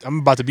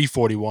about to be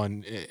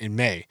 41 in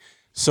May.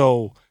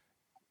 So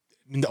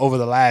over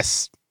the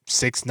last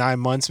 6-9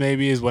 months,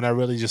 maybe, is when I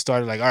really just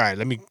started like, all right,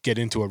 let me get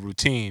into a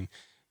routine.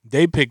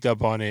 They picked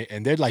up on it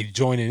and they're like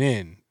joining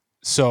in.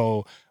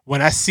 So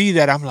when I see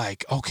that, I'm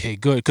like, okay,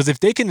 good, because if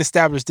they can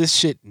establish this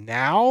shit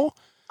now,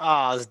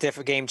 oh, it's a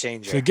different game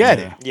changer. Forget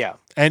it. Yeah.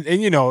 And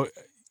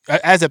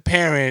as a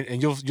parent,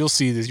 and you'll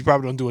see this, you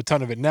probably don't do a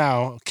ton of it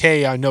now.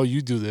 Kay, I know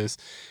you do this.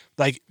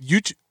 Like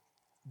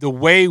the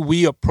way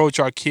we approach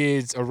our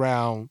kids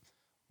around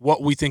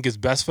what we think is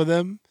best for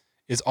them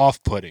is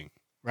off-putting,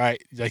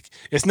 right? Like,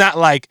 it's not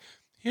like,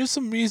 here's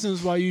some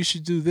reasons why you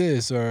should do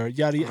this or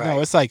yada yada. Right.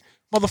 No, it's like,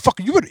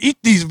 motherfucker, you better eat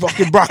these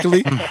fucking broccoli.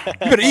 You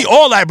better eat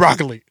all that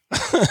broccoli.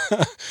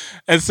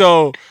 And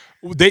so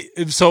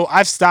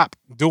I've stopped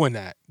doing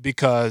that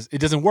because it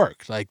doesn't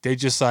work. Like, they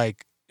just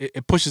like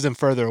it pushes them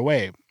further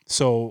away.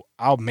 So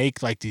I'll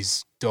make like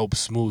these dope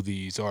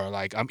smoothies, or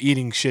like I'm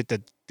eating shit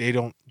that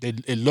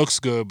it looks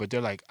good, but they're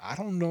like, I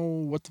don't know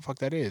what the fuck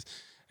that is.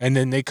 And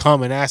then they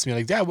come and ask me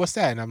like, "Dad, what's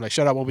that?" And I'm like,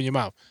 "Shut up, open your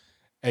mouth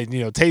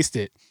and taste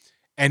it."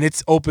 And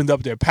it's opened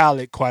up their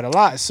palate quite a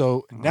lot.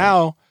 So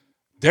now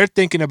they're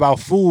thinking about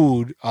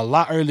food a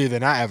lot earlier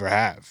than I ever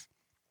have.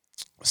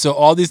 So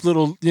all these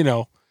little,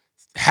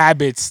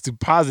 habits, to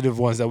positive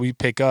ones that we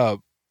pick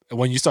up,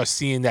 when you start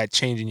seeing that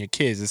change in your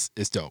kids,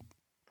 it's dope.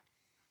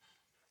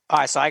 All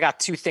right, so I got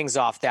 2 things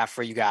off that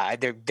for you guys.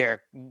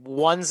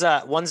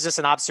 One's just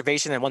an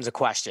observation and one's a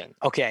question.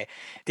 Okay,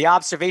 the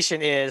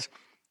observation is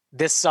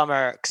this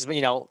summer, because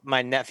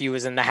my nephew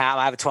was in the house.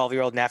 I have a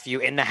 12-year-old nephew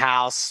in the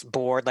house,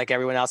 bored like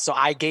everyone else. So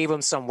I gave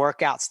him some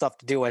workout stuff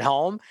to do at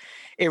home.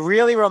 It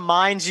really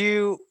reminds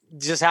you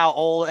just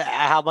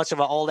how much of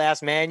an old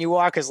ass man you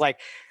are. Because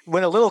like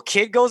when a little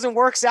kid goes and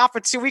works out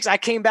for 2 weeks, I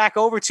came back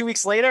over 2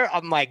 weeks later.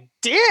 I'm like,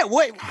 damn,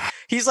 what?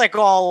 He's like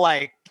all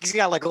like, he's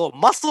got like little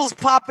muscles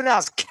popping out.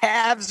 His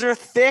calves are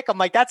thick. I'm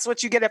like, that's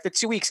what you get after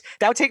 2 weeks.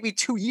 That would take me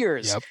 2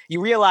 years. Yep.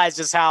 You realize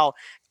just how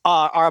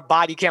our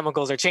body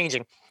chemicals are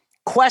changing.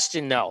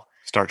 Question though.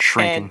 Start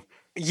shrinking.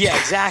 Yeah,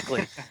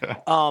 exactly.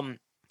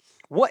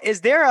 What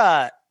is there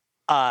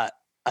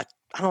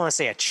I don't want to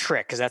say a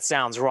trick because that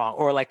sounds wrong,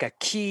 or like a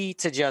key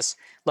to just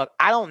look,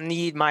 I don't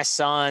need my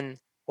son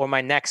or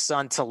my next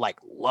son to like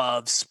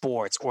love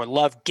sports or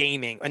love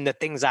gaming and the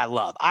things I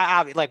love.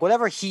 I like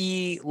whatever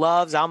he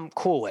loves, I'm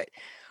cool with.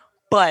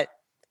 But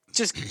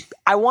just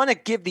I want to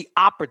give the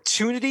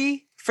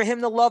opportunity for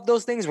him to love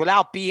those things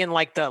without being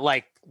like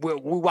we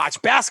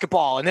watch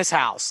basketball in this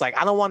house. Like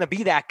I don't want to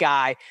be that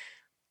guy.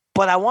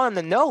 But I want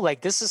him to know,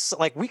 like, this is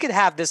like we could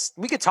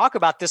talk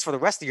about this for the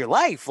rest of your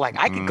life. Like,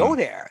 I could go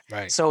there.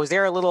 Right. So, is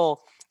there a little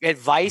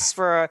advice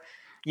for,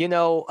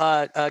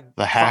 a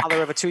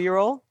father of a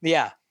 2-year-old?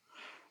 Yeah.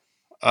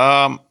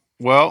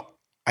 Well,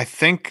 I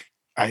think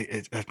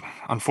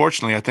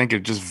unfortunately, I think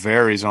it just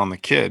varies on the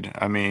kid.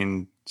 I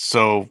mean,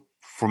 so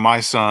for my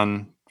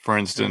son, for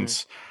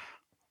instance,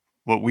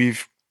 what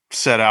we've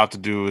set out to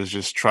do is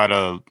just try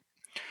to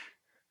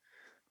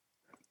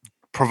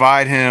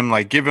provide him,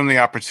 like, give him the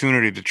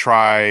opportunity to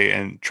try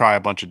a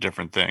bunch of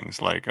different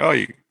things. Like, oh,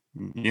 you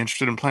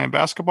interested in playing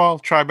basketball?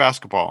 Try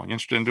basketball. You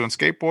interested in doing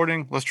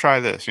skateboarding? Let's try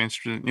this. You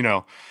interested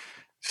in,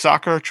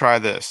 soccer? Try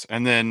this.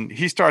 And then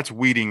he starts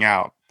weeding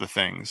out the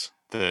things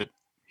that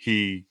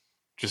he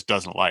just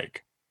doesn't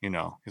like.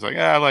 He's like,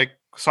 yeah, like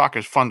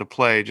soccer's fun to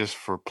play just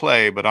for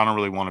play, but I don't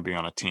really want to be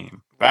on a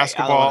team.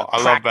 Basketball, I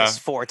love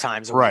basketball 4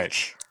 times a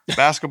week.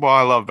 Basketball,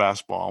 I love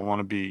basketball. I want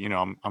to be,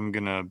 I'm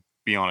gonna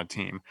be on a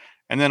team.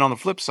 And then on the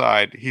flip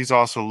side, he's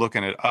also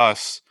looking at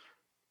us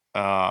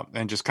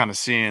and just kind of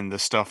seeing the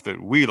stuff that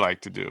we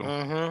like to do.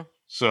 Mm-hmm.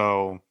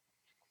 So,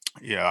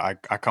 yeah,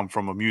 I come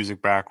from a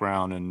music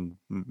background and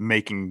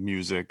making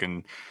music.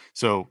 And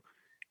so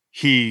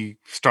he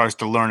starts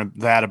to learn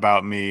that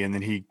about me, and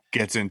then he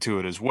gets into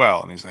it as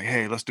well. And he's like,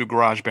 hey, let's do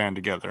GarageBand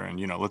together. And,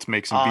 let's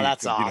make some beats.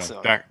 That's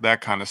awesome.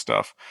 That kind of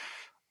stuff.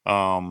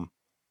 So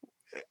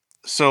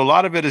a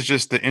lot of it is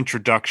just the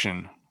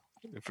introduction.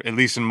 At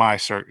least in my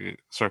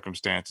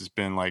circumstance, has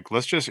been like,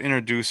 let's just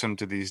introduce him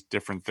to these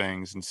different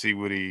things and see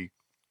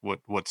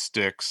what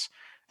sticks.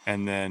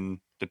 And then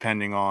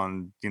depending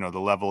on, the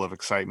level of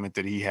excitement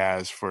that he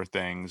has for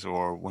things,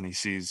 or when he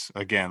sees,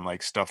 again,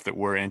 like stuff that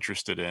we're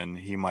interested in,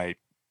 he might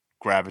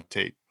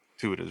gravitate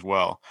to it as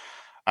well.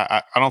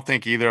 I don't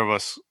think either of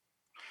us,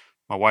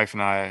 my wife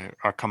and I,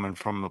 are coming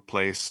from a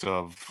place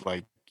of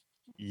like,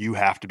 you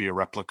have to be a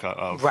replica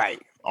of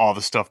all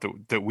the stuff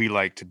that we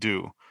like to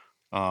do.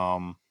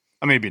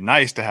 I mean, it'd be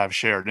nice to have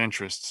shared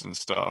interests and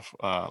stuff.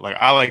 Like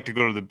I like to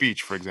go to the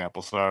beach, for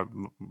example. So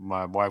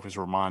my wife was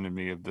reminding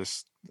me of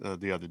this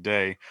the other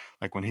day.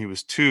 Like when he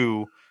was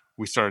 2,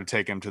 we started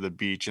taking him to the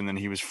beach, and then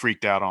he was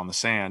freaked out on the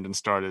sand and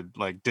started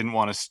like didn't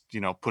want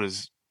to, put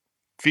his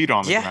feet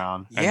on the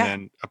ground. And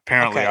then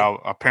apparently,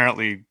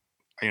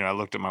 I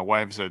looked at my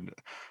wife and said,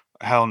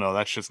 hell no,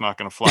 that shit's not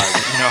going to fly.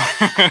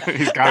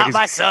 He's got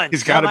my son.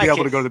 He's got to be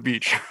able to go to the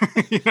beach.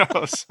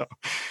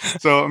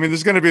 So I mean,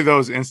 there's going to be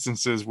those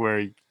instances where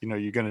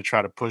you're going to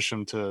try to push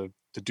him to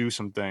do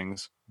some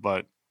things,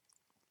 but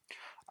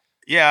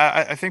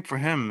yeah, I think for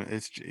him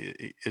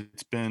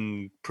it's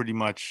been pretty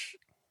much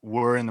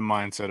we're in the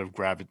mindset of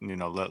gravity.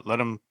 Let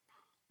him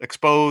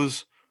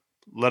expose,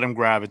 let him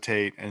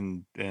gravitate,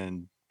 and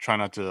try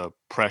not to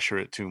pressure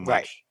it too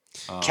much.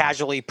 Right.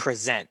 Casually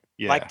present.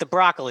 Like the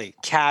broccoli,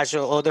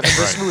 casual, or the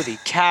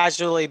smoothie,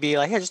 casually be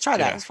like, "Here, just try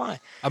that. It's fine."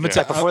 I'm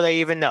gonna before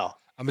they even know.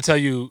 I'm gonna tell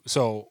you.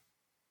 So,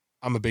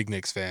 I'm a big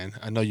Knicks fan.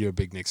 I know you're a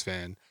big Knicks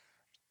fan.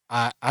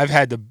 I've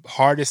had the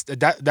hardest.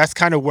 That's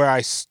kind of where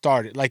I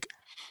started. Like,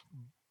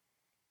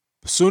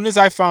 as soon as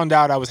I found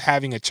out I was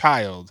having a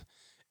child,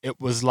 it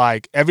was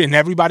like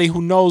everybody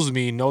who knows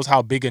me knows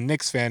how big a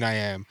Knicks fan I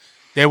am.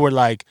 They were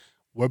like,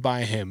 "We're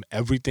buying him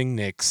everything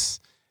Knicks.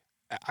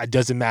 It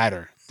doesn't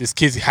matter. This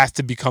kid has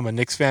to become a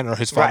Knicks fan or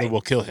his father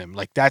will kill him."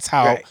 Like that's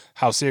how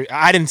serious.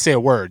 I didn't say a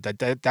word.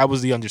 That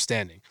was the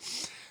understanding.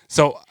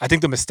 So I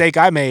think the mistake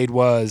I made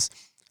was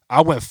I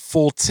went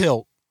full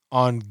tilt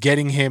on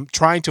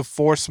trying to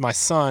force my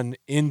son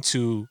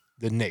into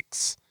the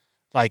Knicks,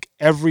 like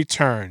every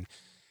turn,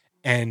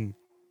 and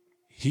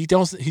he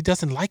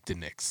doesn't like the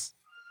Knicks.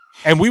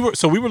 And we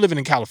were living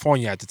in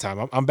California at the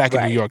time. I'm back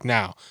in New York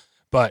now,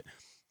 but.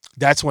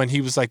 That's when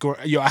he was like,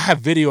 I have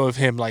video of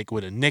him like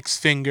with a Knicks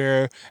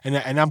finger, and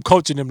I'm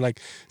coaching him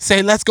like,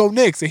 say, let's go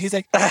Knicks. And he's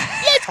like,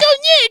 let's go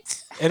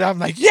Knicks. And I'm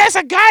like, yes,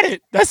 I got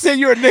it. That's it.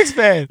 You're a Knicks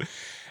fan.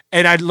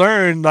 And I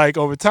learned like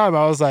over time,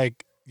 I was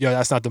like,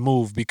 that's not the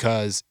move,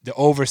 because the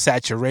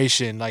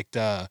oversaturation, like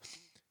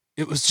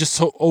it was just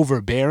so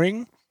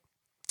overbearing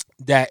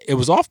that it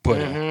was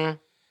off-putting. Mm-hmm.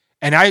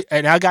 And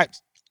I got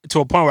to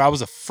a point where I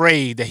was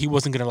afraid that he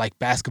wasn't going to like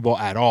basketball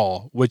at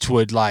all, which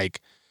would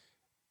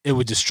it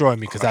would destroy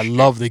me because I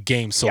love the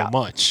game so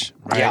much.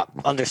 Right? Yeah,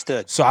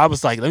 understood. So I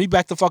was like, let me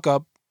back the fuck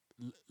up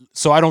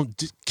so I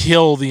don't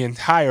kill the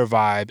entire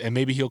vibe, and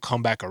maybe he'll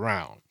come back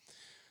around.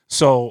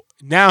 So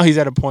now he's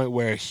at a point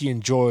where he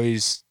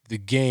enjoys the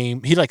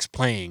game. He likes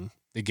playing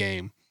the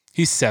game.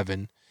 He's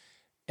 7,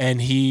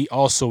 and he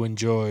also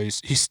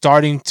enjoys. He's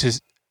starting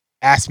to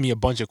ask me a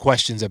bunch of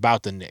questions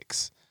about the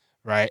Knicks,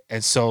 right?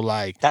 And so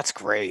like That's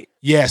great.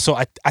 yeah, so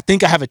I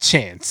think I have a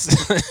chance.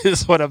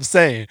 Is what I'm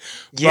saying.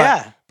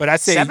 Yeah. But I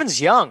say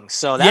 7's young,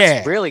 so that's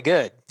Yeah. really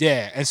good.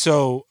 yeah, and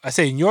so I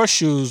say in your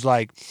shoes,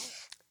 like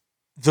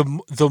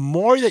the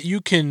more that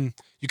you kind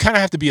of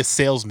have to be a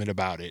salesman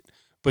about it,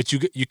 but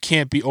you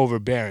can't be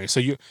overbearing. So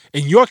you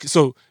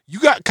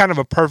got kind of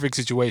a perfect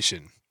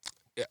situation.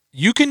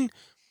 You can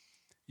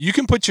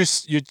put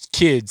your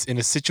kids in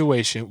a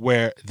situation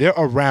where they're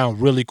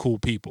around really cool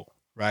people,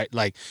 right?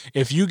 Like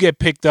if you get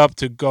picked up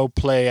to go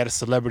play at a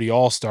celebrity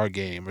all-star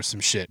game or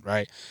some shit,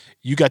 right?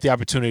 You got the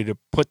opportunity to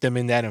put them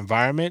in that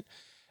environment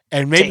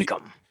and maybe Take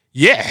them.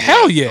 yeah,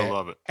 hell I yeah.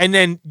 love it. And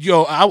then,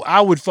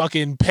 I would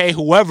fucking pay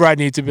whoever I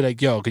need to be like,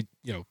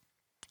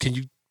 can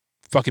you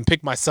fucking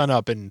pick my son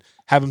up and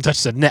have him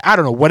touch the net? I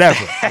don't know,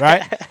 whatever,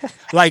 right?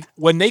 Like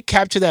when they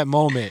capture that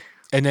moment,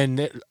 and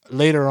then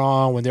later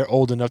on when they're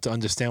old enough to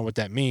understand what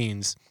that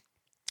means,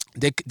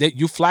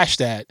 you flash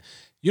that,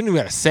 you don't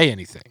even got to say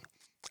anything.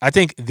 I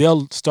think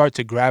they'll start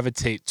to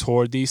gravitate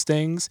toward these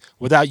things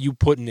without you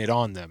putting it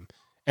on them.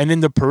 And in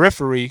the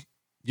periphery,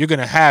 you're going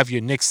to have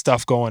your Knicks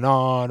stuff going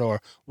on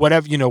or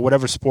whatever,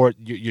 whatever sport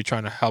you're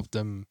trying to help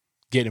them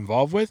get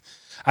involved with.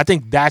 I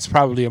think that's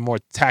probably a more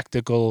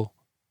tactical,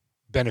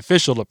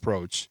 beneficial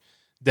approach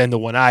than the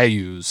one I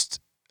used.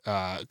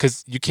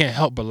 Because you can't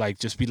help but like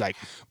just be like,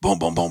 boom,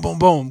 boom, boom, boom,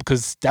 boom,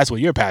 because that's what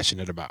you're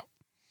passionate about.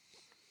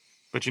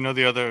 But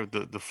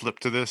the flip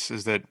to this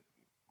is that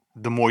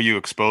the more you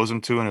expose them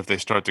to, and if they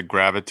start to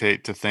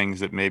gravitate to things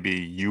that maybe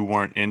you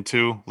weren't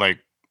into, like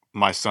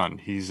my son,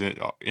 he's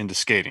into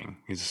skating.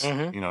 He's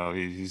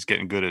he's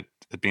getting good at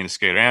being a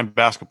skater and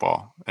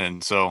basketball,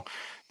 and so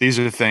these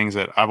are the things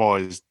that I've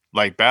always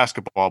liked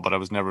basketball, but I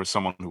was never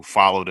someone who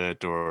followed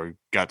it or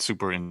got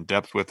super in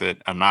depth with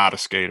it. I'm not a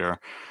skater,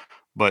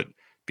 but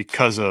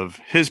because of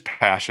his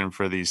passion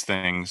for these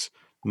things,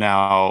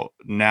 now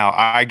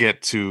I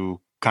get to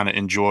kind of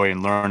enjoy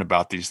and learn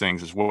about these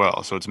things as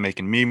well. So it's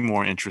making me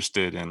more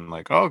interested in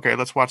like, oh, okay,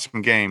 let's watch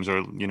some games,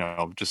 or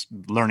just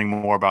learning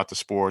more about the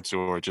sports,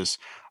 or just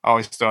I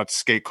always thought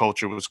skate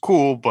culture was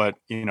cool, but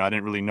I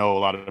didn't really know a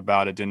lot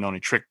about it, didn't know any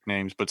trick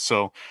names. But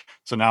so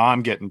now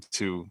I'm getting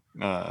to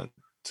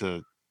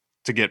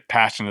get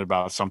passionate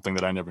about something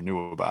that I never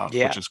knew about,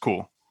 Yeah. which is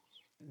cool.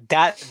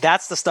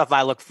 That's the stuff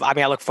I look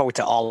forward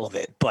to all of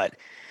it, but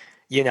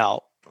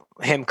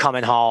him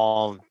coming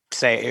home,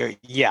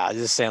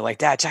 just saying like,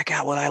 Dad, check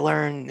out what I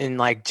learned, and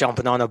like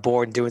jumping on a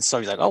board and doing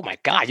stuff. He's like, oh my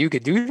God, you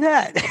could do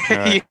that.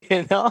 Right.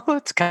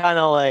 It's kind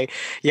of like,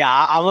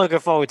 I'm looking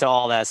forward to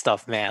all that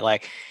stuff, man.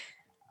 Like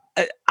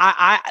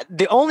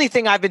the only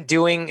thing I've been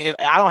doing,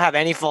 I don't have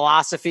any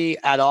philosophy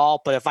at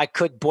all, but if I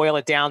could boil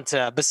it down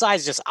to,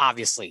 besides just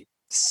obviously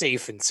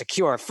safe and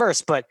secure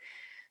first, but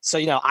so,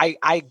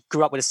 I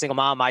grew up with a single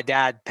mom. My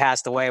dad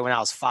passed away when I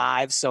was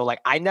 5. So like,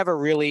 I never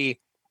really,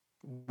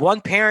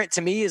 one parent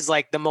to me is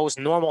like the most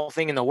normal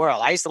thing in the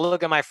world. I used to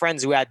look at my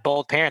friends who had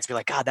both parents and be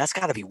like, God, that's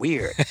gotta be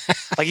weird.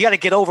 Like you got to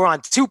get over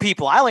on 2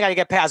 people. I only got to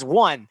get past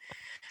 1.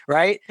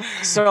 Right.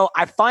 So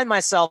I find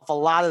myself a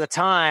lot of the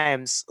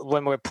times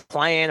when we're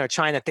playing or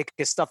trying to think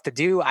of stuff to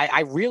do,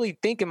 I really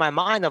think in my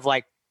mind of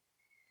like,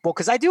 well,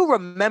 because I do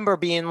remember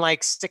being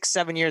like 6,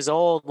 7 years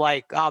old,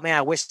 like, oh man,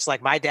 I wish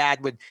like my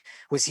dad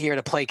was here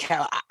to play.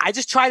 I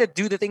just try to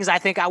do the things I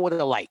think I would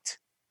have liked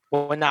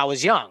when I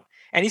was young.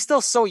 And he's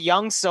still so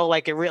young, so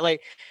like it really,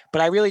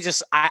 but I really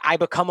just I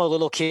become a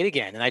little kid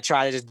again, and I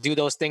try to just do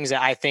those things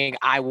that I think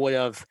I would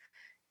have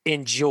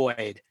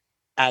enjoyed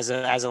as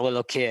a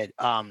little kid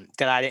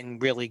that I didn't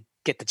really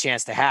get the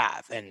chance to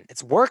have, and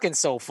it's working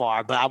so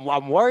far. But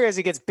I'm worried as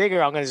it gets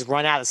bigger, I'm gonna just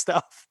run out of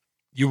stuff.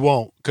 You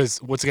won't, because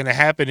what's going to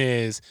happen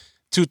is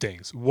 2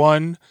 things.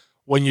 One,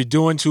 when you're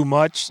doing too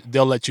much,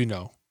 they'll let you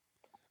know.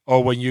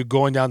 Or when you're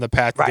going down the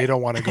path that they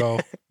don't want to go,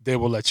 they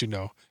will let you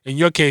know. In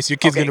your case, your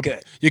kid's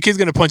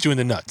gonna punch you in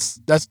the nuts.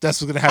 That's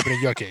what's gonna happen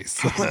in your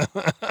case.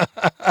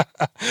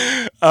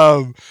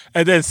 And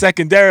then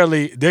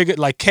secondarily, they're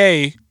like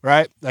Kay,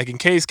 right? Like in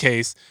Kay's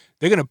case,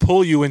 they're gonna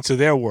pull you into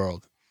their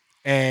world.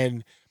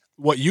 And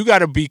what you got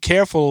to be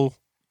careful,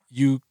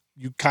 you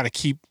kind of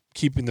keep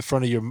in the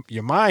front of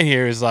your mind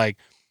here is like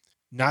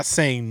not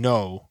saying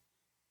no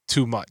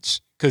too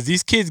much, because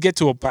these kids get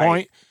to a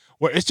point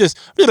where it's just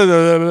they're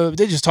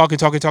just talking,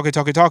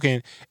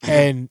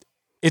 and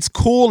it's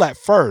cool at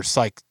first,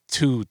 like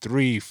 2,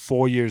 3,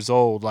 4 years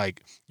old,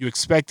 like you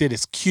expect it,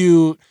 it's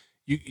cute,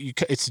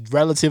 it's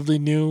relatively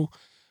new,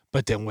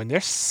 but then when they're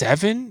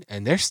 7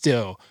 and they're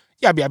still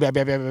you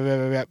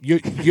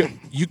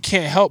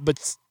can't help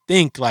but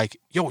think like,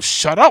 yo,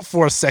 shut up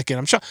for a second.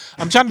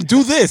 I'm trying to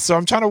do this, or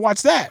I'm trying to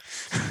watch that.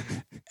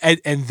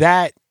 And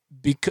that,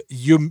 because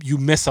you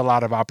miss a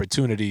lot of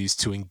opportunities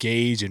to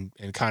engage and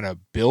kind of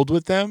build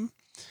with them.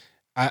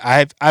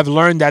 I've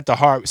learned that the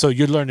hard. So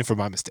you're learning from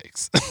my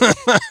mistakes.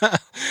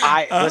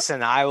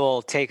 Listen. I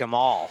will take them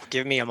all.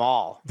 Give me them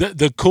all.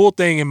 The cool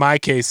thing in my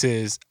case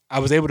is I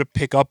was able to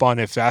pick up on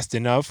it fast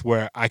enough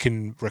where I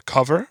can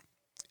recover,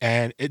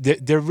 and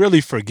they're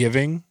really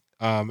forgiving.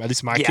 At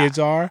least my kids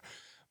are.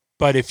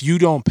 But if you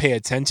don't pay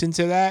attention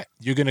to that,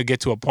 you're gonna get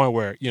to a point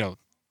where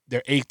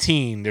they're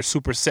 18, they're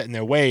super set in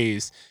their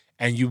ways,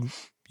 and you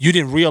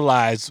didn't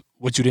realize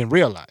what you didn't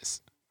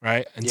realize,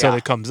 right? Until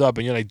it comes up,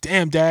 and you're like,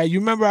 "Damn, Dad, you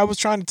remember I was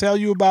trying to tell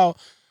you about?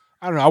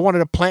 I don't know. I wanted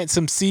to plant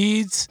some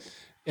seeds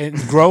and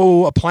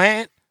grow a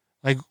plant.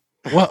 Like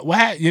what?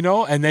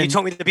 And then you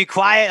told me to be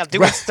quiet. I'm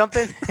doing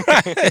something.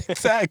 Right,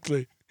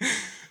 exactly.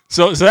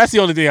 So that's the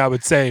only thing I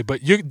would say.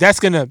 But that's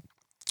gonna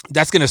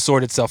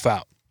sort itself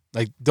out.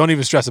 Like, don't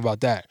even stress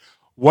about that.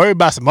 Worry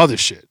about some other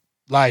shit,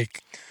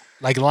 like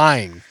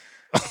lying.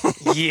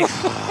 Yeah.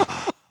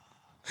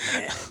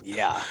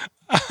 Yeah.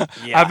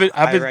 I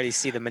already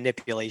see the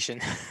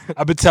manipulation.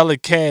 I've been telling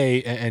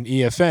Kay and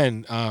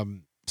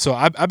EFN. So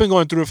I've been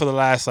going through it for the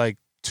last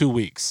 2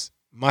 weeks.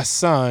 My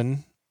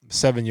son,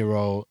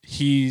 7-year-old,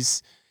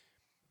 he's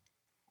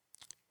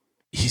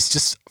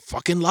just a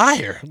fucking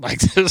liar. Like,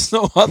 there's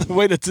no other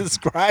way to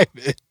describe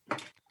it.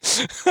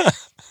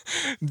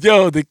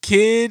 Yo, the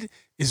kid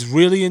is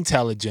really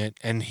intelligent,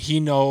 and he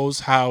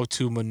knows how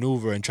to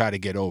maneuver and try to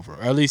get over.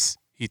 Or at least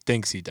he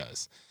thinks he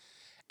does.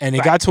 And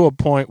it got to a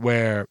point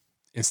where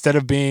instead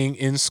of being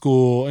in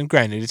school, and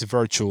granted it's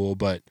virtual,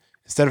 but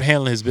instead of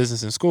handling his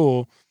business in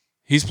school,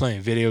 he's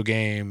playing video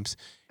games.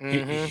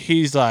 Mm-hmm.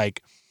 He's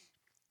like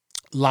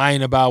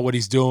lying about what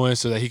he's doing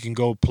so that he can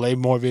go play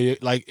more video.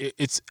 Like,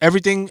 it's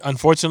everything,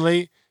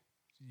 unfortunately,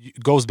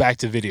 goes back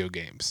to video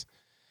games.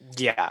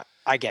 Yeah,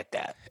 I get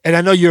that. And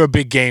I know you're a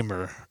big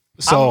gamer.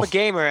 So I'm a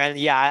gamer, and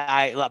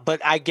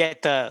but I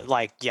get the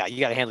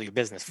you got to handle your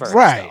business first.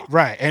 Right,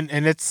 right, and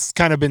it's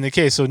kind of been the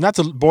case. So not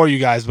to bore you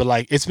guys,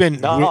 but it's been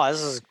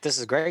this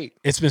is great.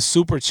 It's been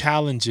super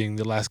challenging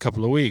the last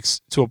couple of weeks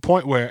to a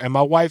point where, and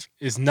my wife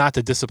is not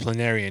the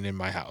disciplinarian in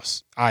my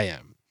house. I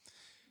am.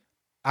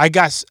 I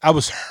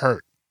was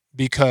hurt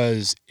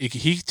because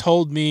he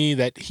told me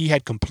that he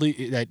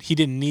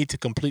didn't need to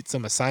complete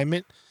some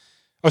assignment.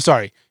 Oh,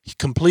 sorry, he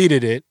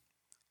completed it.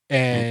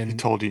 And he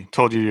told you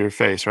to your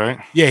face, right?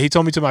 Yeah, he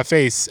told me to my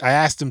face. I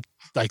asked him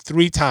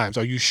 3 times,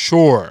 "Are you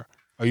sure?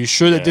 Are you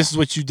sure that this is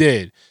what you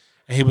did?"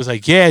 And he was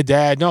like, "Yeah,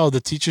 Dad. No,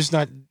 the teacher's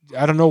not.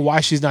 I don't know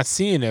why she's not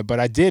seeing it, but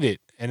I did it."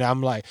 And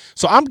I'm like,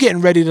 so I'm getting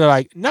ready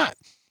to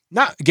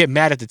not get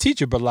mad at the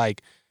teacher, but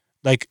like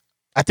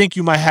I think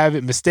you might have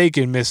it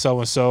mistaken, Miss So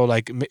and So.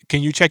 Like,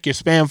 can you check your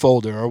spam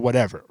folder or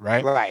whatever,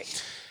 right?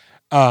 Right.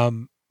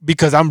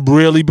 Because I'm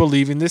really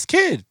believing this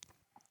kid.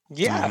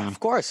 Yeah, of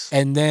course.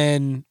 And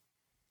then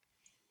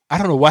I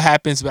don't know what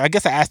happens, but I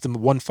guess I asked him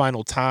one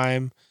final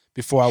time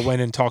before I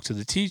went and talked to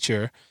the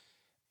teacher,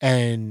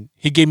 and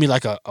he gave me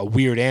a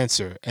weird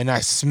answer, and I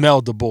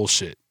smelled the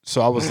bullshit.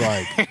 So I was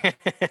like,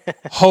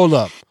 hold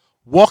up,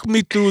 walk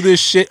me through this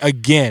shit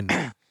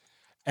again.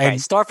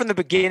 And start from the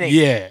beginning.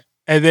 Yeah.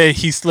 And then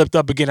he slipped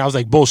up again. I was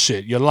like,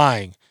 bullshit, you're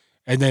lying.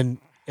 And then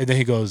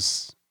he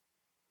goes,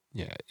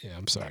 yeah,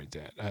 I'm sorry,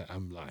 Dad.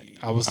 I'm lying.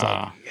 I was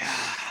like,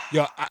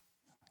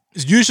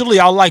 usually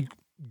I'll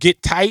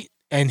get tight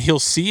and he'll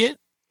see it.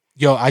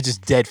 Yo, I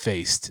just dead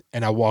faced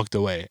and I walked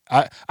away.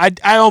 I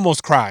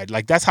almost cried.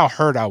 That's how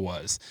hurt I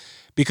was,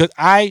 because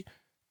I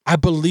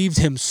believed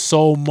him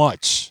so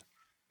much.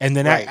 And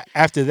then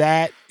after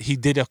that, he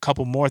did a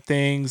couple more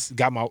things.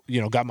 Got my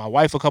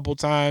wife a couple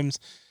times,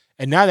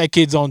 and now that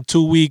kid's on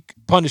 2-week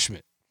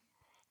punishment.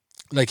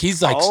 He's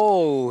he's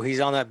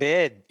on that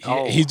bid.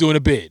 He's doing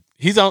a bid.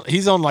 He's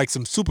on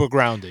some super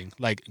grounding.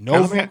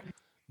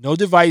 No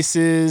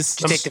devices.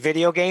 Did you take the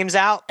video games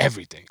out?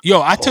 Everything.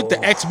 Yo, I took the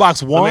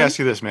Xbox One. Let me ask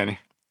you this, Manny.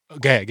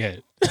 Go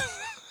ahead.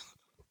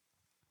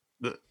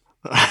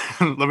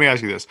 Let me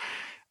ask you this.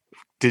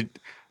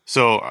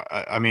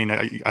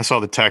 I saw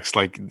the text,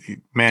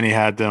 Manny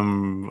had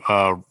them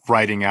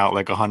writing out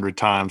 100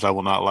 times, "I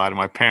will not lie to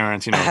my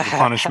parents," the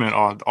punishment,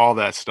 all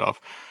that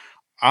stuff.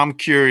 I'm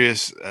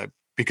curious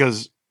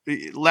because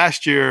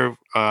last year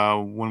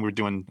when we were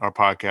doing our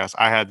podcast,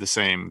 I had the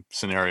same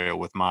scenario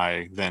with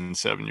my then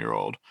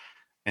 7-year-old,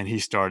 and he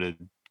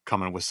started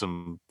coming with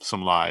some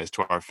lies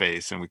to our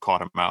face, and we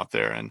caught him out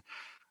there, and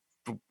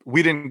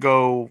we didn't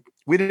do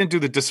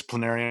the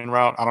disciplinarian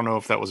route. I don't know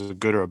if that was a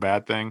good or a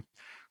bad thing.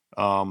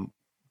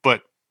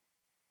 But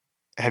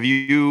have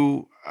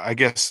you, I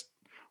guess,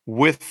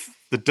 with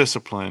the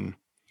discipline,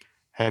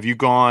 have you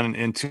gone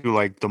into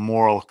the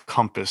moral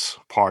compass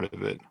part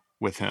of it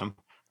with him?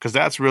 Because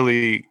that's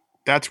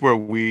where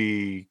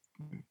we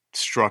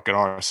struck at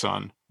our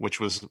son, which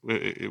was,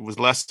 it was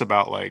less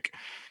about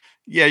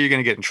you're going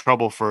to get in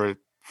trouble for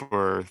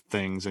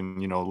things,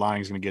 and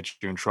lying is going to get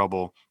you in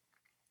trouble.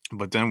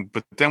 But then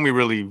we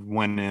really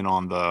went in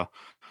on the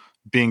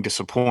being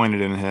disappointed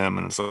in him,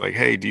 and it's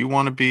hey, do you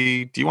want to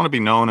be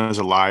known as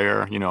a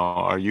liar?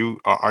 Are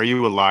you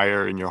a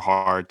liar in your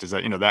heart? Is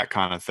that that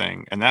kind of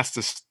thing? And that's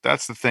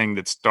the thing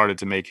that started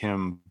to make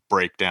him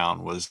break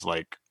down, was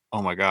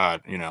oh my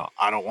God,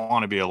 I don't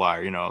want to be a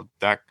liar,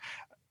 that.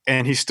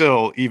 And he's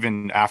still,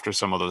 even after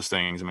some of those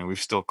things, I mean,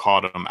 we've still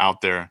caught him out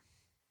there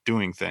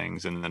doing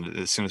things. And then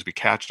as soon as we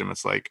catch him,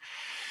 it's like,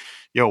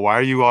 yo, why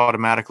are you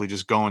automatically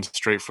just going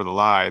straight for the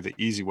lie, the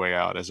easy way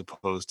out, as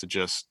opposed to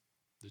just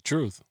The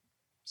truth.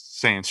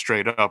 saying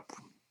straight up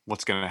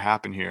what's going to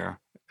happen here?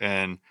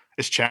 And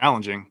it's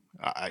challenging,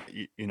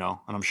 and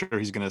I'm sure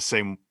he's going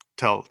to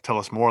tell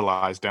us more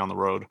lies down the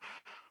road.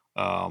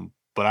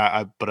 But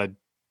I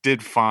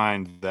did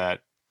find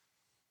that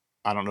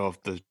I don't know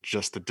if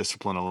just the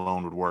discipline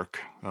alone would work.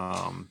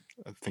 I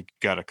think you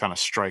got to kind of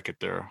strike it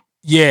there.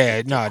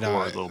 Yeah, The no.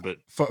 core a little bit.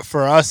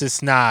 For us,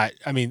 it's not.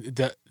 I mean,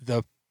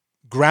 the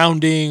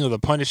grounding or the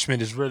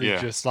punishment is really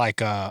Yeah. just like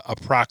a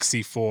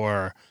proxy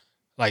for,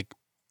 like,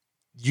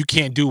 you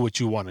can't do what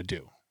you want to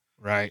do,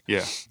 right?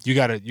 Yeah. You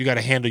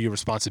gotta handle your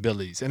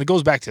responsibilities, and it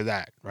goes back to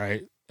that,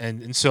 right?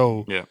 And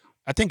so Yeah.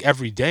 I think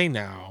every day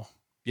now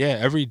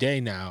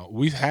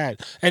we've had,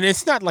 and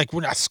it's not like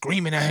we're not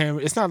screaming at him.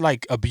 It's not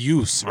like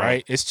abuse,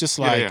 right? It's just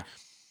Yeah, like yeah.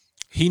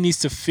 he needs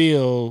to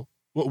feel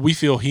what we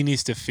feel. He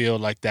needs to feel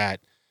like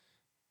that.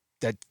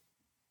 I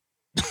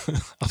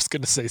was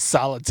gonna say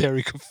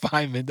solitary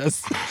confinement.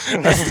 That's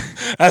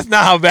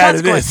not how bad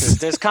it Consequences. is.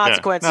 There's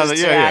consequences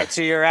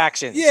to your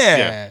actions.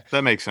 Yeah,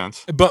 that makes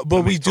sense. but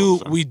That we makes total do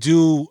sense. we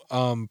do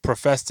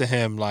profess to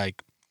him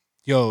like,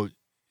 yo,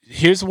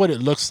 here's what it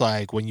looks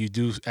like when you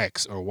do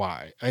X or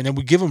Y, and then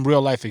we give him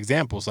real life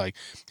examples. Like,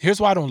 here's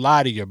why I don't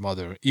lie to your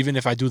mother, even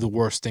if I do the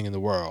worst thing in the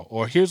world,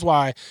 or here's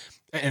why.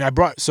 And I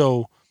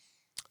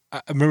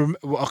remember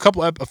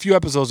a few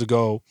episodes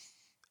ago,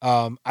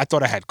 I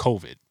thought I had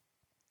COVID,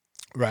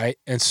 right?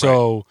 And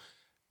so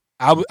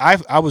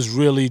I was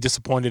really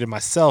disappointed in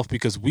myself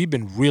because we've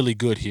been really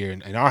good here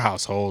in our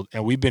household,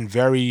 and we've been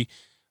very,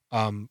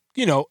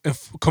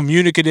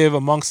 communicative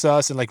amongst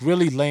us, and like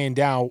really laying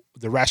down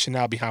the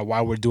rationale behind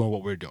why we're doing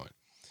what we're doing.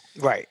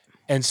 Right.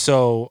 And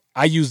so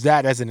I used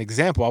that as an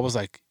example. I was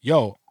like,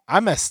 yo, I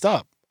messed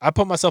up. I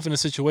put myself in a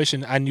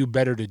situation I knew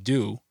better to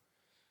do,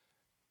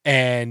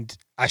 and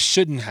I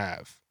shouldn't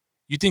have.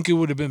 You think it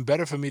would have been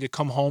better for me to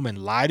come home and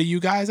lie to you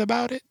guys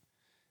about it?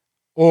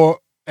 Or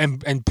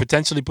and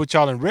potentially put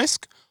y'all in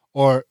risk?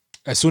 Or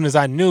as soon as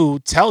I knew,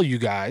 tell you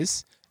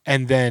guys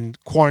and then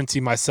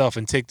quarantine myself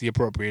and take the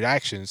appropriate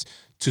actions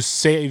to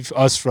save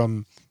us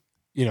from,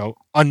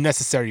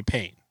 unnecessary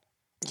pain.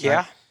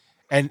 Yeah.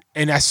 Right?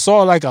 And I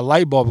saw like a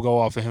light bulb go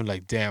off of him,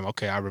 like, damn,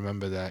 okay, I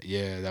remember that.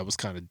 Yeah, that was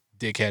kind of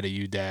dickhead of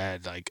you,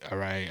 Dad. Like, all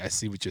right, I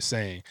see what you're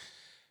saying.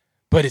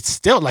 But it's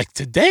still like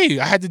today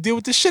I had to deal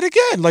with this shit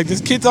again. Like, this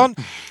kid's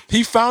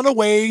he found a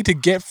way to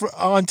get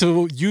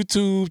onto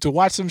YouTube to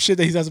watch some shit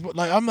that he doesn't.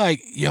 Like, I'm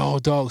like, yo,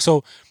 dog.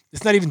 So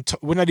it's not even,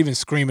 we're not even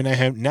screaming at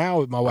him.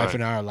 Now my wife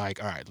and I are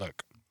like, all right,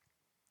 look,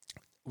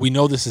 we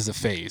know this is a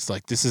phase.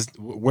 Like,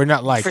 we're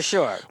not like, for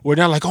sure. We're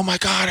not like, oh my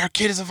God, our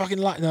kid is a fucking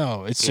lie.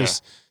 No, it's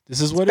just, this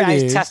is what it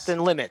He's is. testing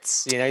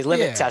limits, he's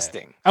limit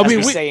testing. I mean,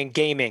 we say in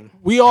gaming.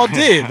 We all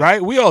did,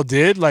 right? We all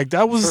did. Like,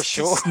 that was for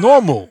sure.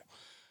 normal.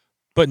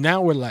 But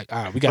now we're like,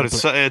 all right, we got.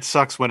 But it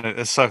sucks when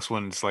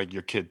it's like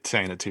your kid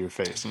saying it to your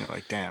face, and you're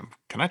like, "Damn,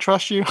 can I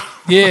trust you?"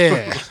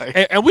 Yeah,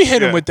 and we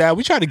hit him with that.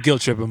 We try to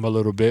guilt trip him a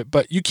little bit,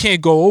 but you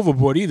can't go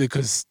overboard either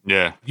because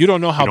you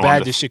don't know how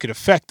bad this shit could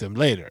affect them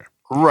later.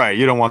 Right,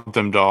 you don't want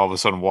them to all of a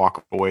sudden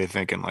walk away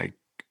thinking like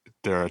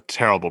they're a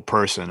terrible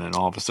person, and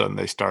all of a sudden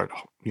they start,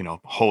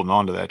 holding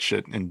on to that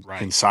shit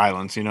in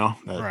silence,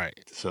 Right.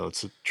 So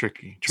it's a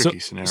tricky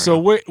scenario. So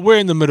we're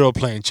in the middle of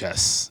playing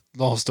chess.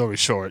 Long story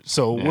short,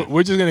 so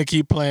we're just gonna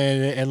keep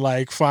playing it and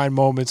like find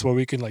moments where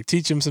we can like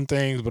teach him some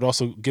things, but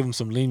also give him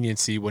some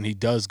leniency when he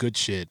does good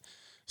shit,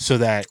 so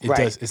that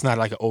it's not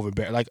like an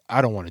overbearing. Like,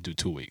 I don't want to do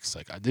 2 weeks.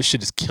 Like, this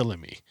shit is killing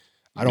me.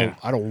 I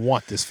don't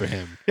want this for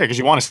him. Yeah, because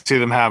you want to see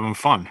them having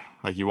fun.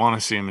 Like, you want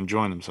to see them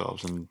enjoying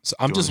themselves, and so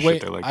I'm just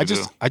waiting. Like I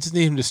just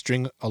need him to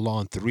string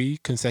along 3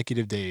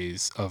 consecutive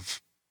days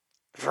of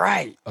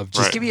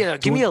just give me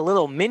a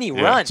little mini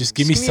run. Just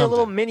give me a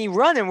little mini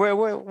run, and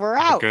we're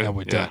out. And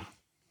we're done.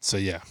 So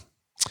yeah.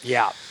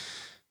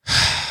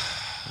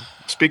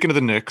 Speaking of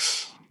the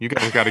Knicks, you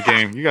guys got a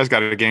game. You guys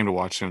got a game to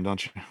watch soon,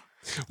 don't you?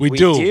 We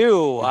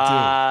do.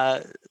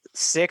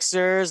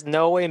 Sixers,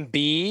 no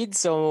Embiid,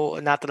 so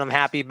not that I'm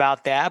happy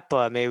about that,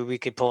 but maybe we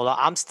could pull it off.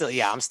 I'm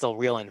still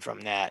reeling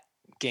from that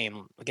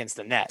game against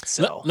the Nets.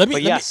 So let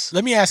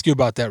me ask you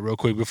about that real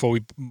quick before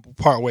we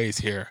part ways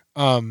here.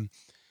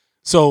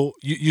 So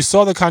you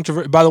saw the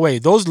controversy. By the way,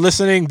 those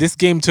listening, this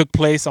game took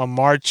place on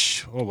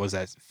March, what was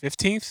that,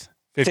 15th?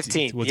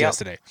 15th was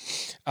yesterday.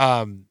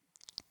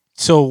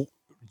 So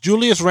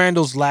Julius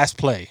Randle's last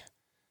play.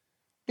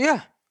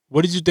 Yeah.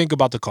 What did you think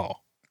about the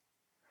call?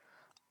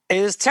 It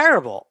is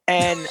terrible,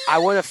 and I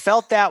would have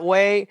felt that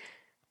way.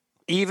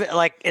 Even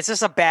like, it's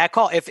just a bad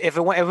call. If it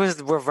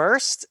was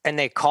reversed and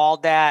they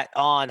called that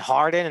on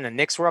Harden and the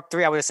Knicks were up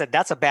 3, I would have said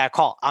that's a bad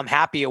call. I'm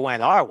happy it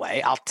went our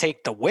way. I'll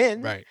take the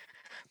win. Right.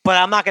 But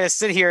I'm not going to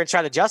sit here and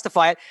try to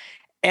justify it.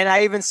 And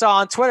I even saw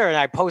on Twitter, and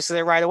I posted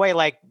it right away,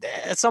 like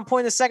at some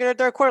point in the second or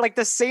third quarter, like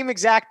the same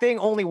exact thing,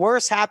 only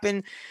worse,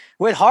 happened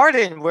with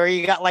Harden, where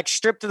he got like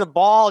stripped of the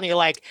ball and he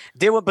like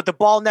did it, but the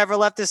ball never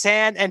left his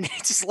hand and he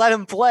just let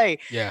him play.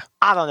 Yeah.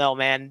 I don't know,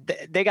 man.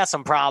 They got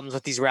some problems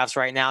with these refs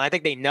right now. And I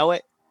think they know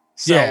it.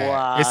 So,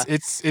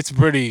 it's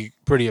pretty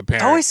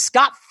apparent. always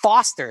Scott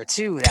Foster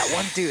too, that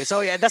one dude.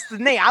 So yeah, that's the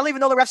name. I don't even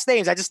know the refs'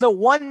 names. I just know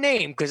one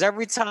name because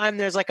every time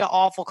there's like an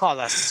awful call,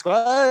 that's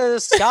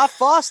Scott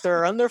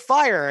Foster under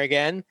fire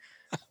again.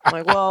 I'm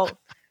like, well,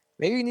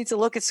 maybe you need to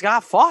look at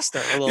Scott Foster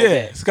a little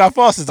bit. Scott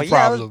Foster's the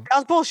problem. That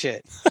was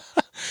bullshit.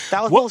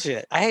 That was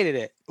bullshit. I hated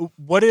it.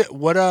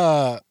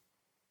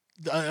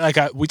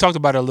 We talked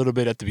about it a little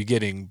bit at the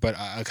beginning, but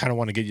I kind of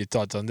want to get your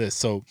thoughts on this.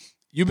 So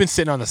you've been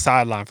sitting on the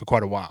sideline for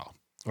quite a while,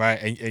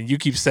 right? And you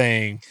keep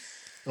saying,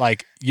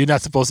 like,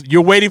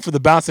 you're waiting for the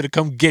bouncer to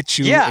come get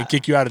you and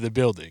kick you out of the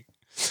building.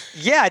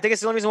 Yeah, I think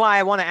it's the only reason why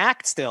I want to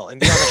act still and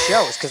be on the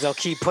shows, because they'll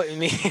keep putting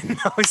me in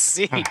those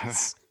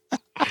seats.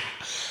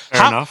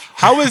 Fair enough.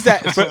 How is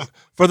that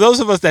for those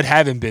of us that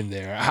haven't been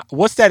there?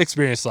 What's that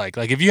experience like?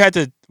 Like, if you had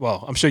to,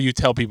 well, I'm sure you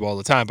tell people all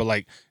the time, but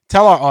like,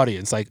 tell our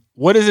audience, like,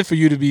 what is it for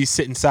you to be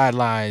sitting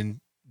sideline,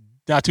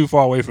 not too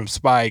far away from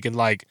Spike, and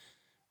like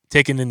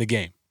taking in the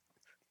game?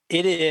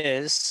 It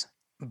is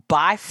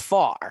by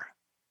far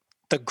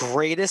the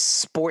greatest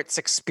sports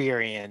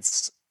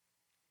experience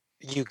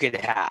you could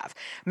have.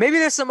 Maybe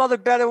there's some other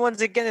better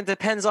ones. Again, it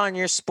depends on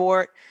your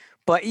sport.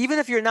 But even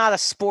if you're not a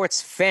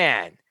sports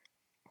fan,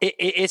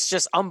 it's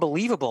just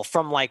unbelievable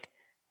from like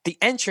the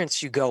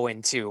entrance you go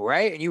into,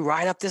 right? And you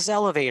ride up this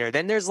elevator.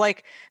 Then there's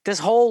like this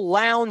whole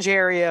lounge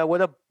area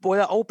with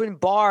an open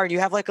bar, and you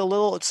have like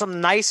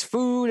some nice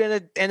food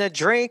and a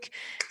drink.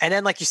 And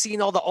then like you're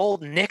seeing all the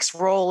old Knicks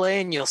roll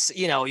in. You'll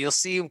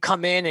see them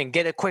come in and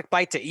get a quick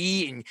bite to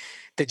eat, and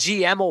the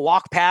GM will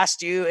walk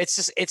past you. It's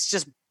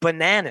just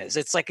bananas.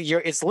 It's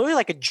literally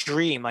like a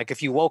dream. Like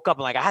if you woke up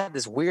and like, I had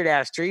this weird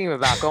ass dream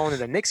about going to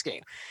the Knicks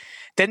game.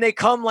 Then they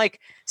come, like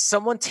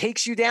someone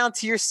takes you down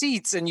to your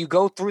seats and you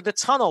go through the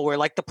tunnel where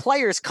like the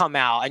players come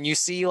out, and you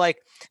see like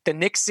the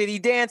Knicks City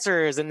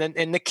dancers and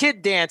the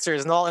kid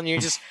dancers and all. And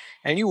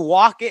and you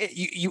walk it,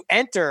 you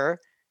enter,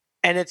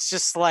 and it's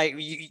just like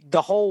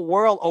the whole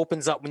world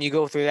opens up when you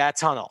go through that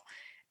tunnel.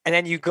 And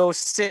then you go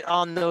sit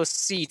on those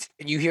seats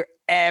and you hear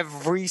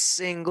every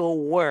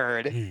single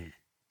word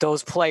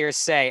those players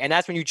say. And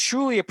that's when you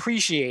truly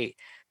appreciate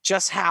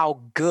just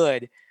how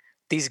good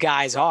these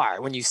guys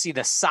are. When you see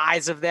the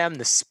size of them,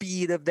 the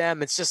speed of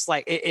them, it's just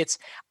like,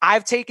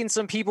 I've taken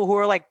some people who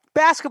are like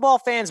basketball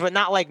fans, but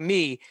not like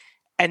me.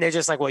 And they're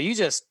just like, well, you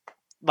just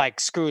like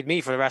screwed me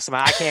for the rest of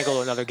I can't go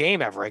to another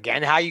game ever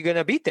again. How are you going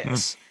to beat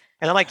this?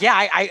 And I'm like,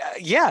 I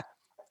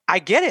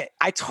get it.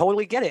 I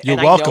totally get it. You're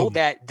and welcome. I know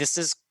that this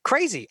is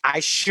crazy.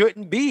 I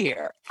shouldn't be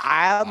here.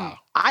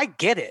 I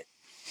get it.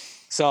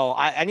 So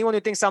anyone who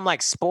thinks I'm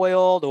like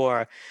spoiled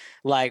or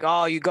like,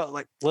 oh, you go,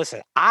 like,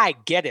 listen, I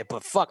get it,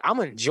 but fuck, I'm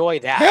gonna enjoy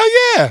that. Hell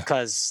yeah.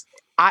 Because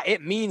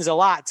it means a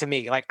lot to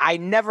me. Like, I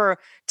never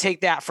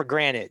take that for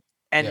granted,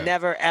 and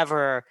never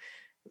ever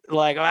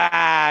like,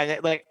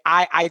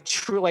 I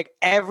truly, like,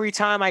 every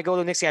time I go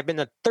to Knicks, I've been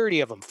to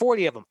 30 of them,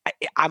 40 of them.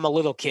 I'm a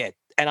little kid,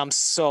 and I'm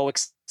so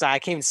excited. I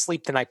can't even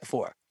sleep the night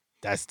before.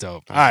 That's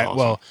dope. That's all right, awesome.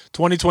 well,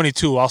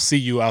 2022, I'll see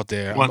you out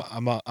there.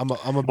 I'm gonna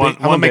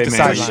One make day, the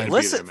man, sideline.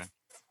 Listen,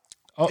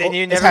 then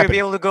you're it's never gonna be happening.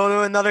 able to go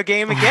to another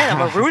game again. I'm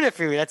gonna root it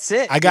for you. That's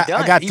it. I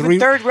got Even 3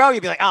 third row.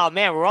 You'd be like, oh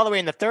man, we're all the way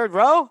in the third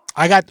row.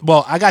 I got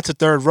to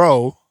third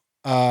row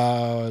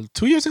 3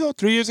 years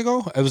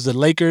ago. It was the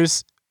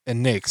Lakers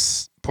and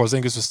Knicks.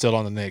 Porzingis was still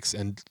on the Knicks,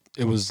 and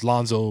it was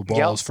Lonzo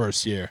Ball's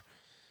first year.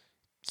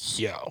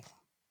 Yo,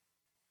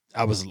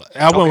 I went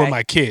with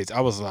my kids.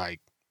 I was like,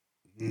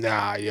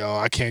 nah, yo,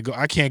 I can't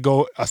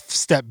go a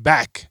step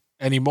back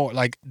anymore.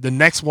 Like, the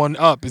next one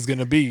up is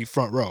gonna be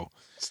front row.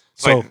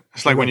 So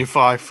it's like when you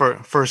fly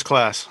first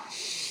class,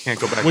 can't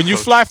go back. When you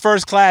fly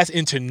first class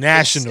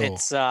international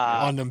it's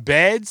on them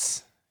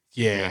beds,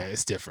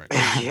 it's different.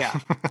 Yeah.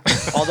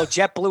 Although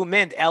JetBlue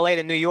Mint, LA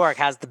to New York,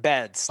 has the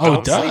beds. Oh, Don't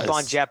it does? sleep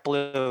on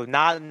JetBlue.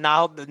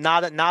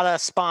 Not a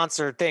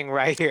sponsored thing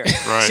right here.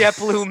 Right.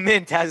 JetBlue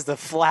Mint has the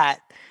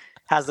flat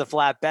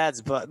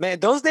beds. But man,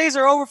 those days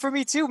are over for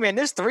me too, man.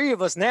 There's 3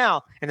 of us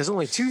now, and there's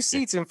only 2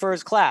 seats in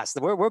first class.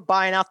 We're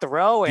buying out the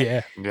row,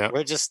 and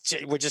we're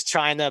just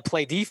trying to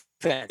play defense.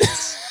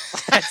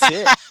 That's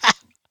it.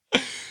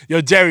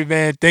 Yo, Jerry,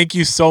 man, thank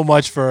you so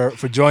much for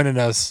joining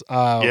us.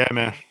 Yeah,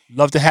 man.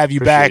 Love to have you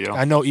Appreciate back. y'all.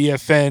 I know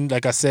EFN,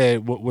 like I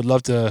said, would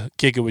love to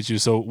kick it with you.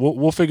 So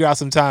we'll figure out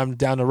some time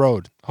down the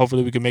road.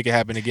 Hopefully we can make it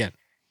happen again.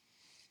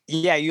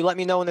 Yeah, you let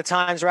me know when the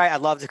time's right. I'd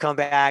love to come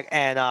back,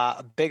 and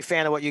a big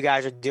fan of what you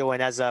guys are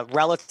doing. As a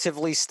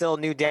relatively still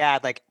new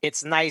dad, like,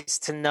 it's nice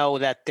to know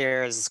that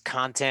there's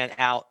content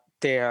out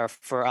there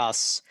for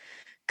us,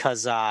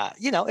 because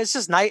it's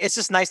just nice. It's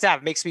just nice to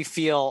have. It makes me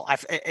feel.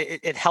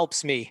 It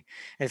helps me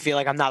and feel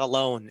like I'm not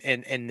alone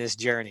in this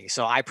journey.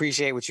 So I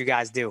appreciate what you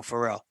guys do,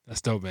 for real.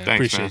 That's dope, man. Thanks,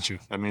 Appreciate man.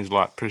 you. That means a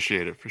lot.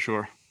 Appreciate it for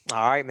sure.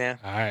 All right, man.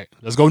 All right,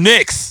 let's go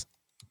Knicks.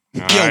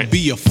 All Yo, right.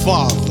 be a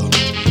father.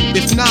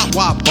 If not,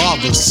 why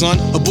bother, son?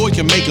 A boy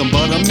can make 'em,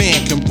 but a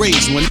man can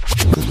raise one.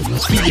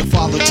 Be a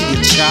father to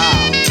your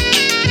child.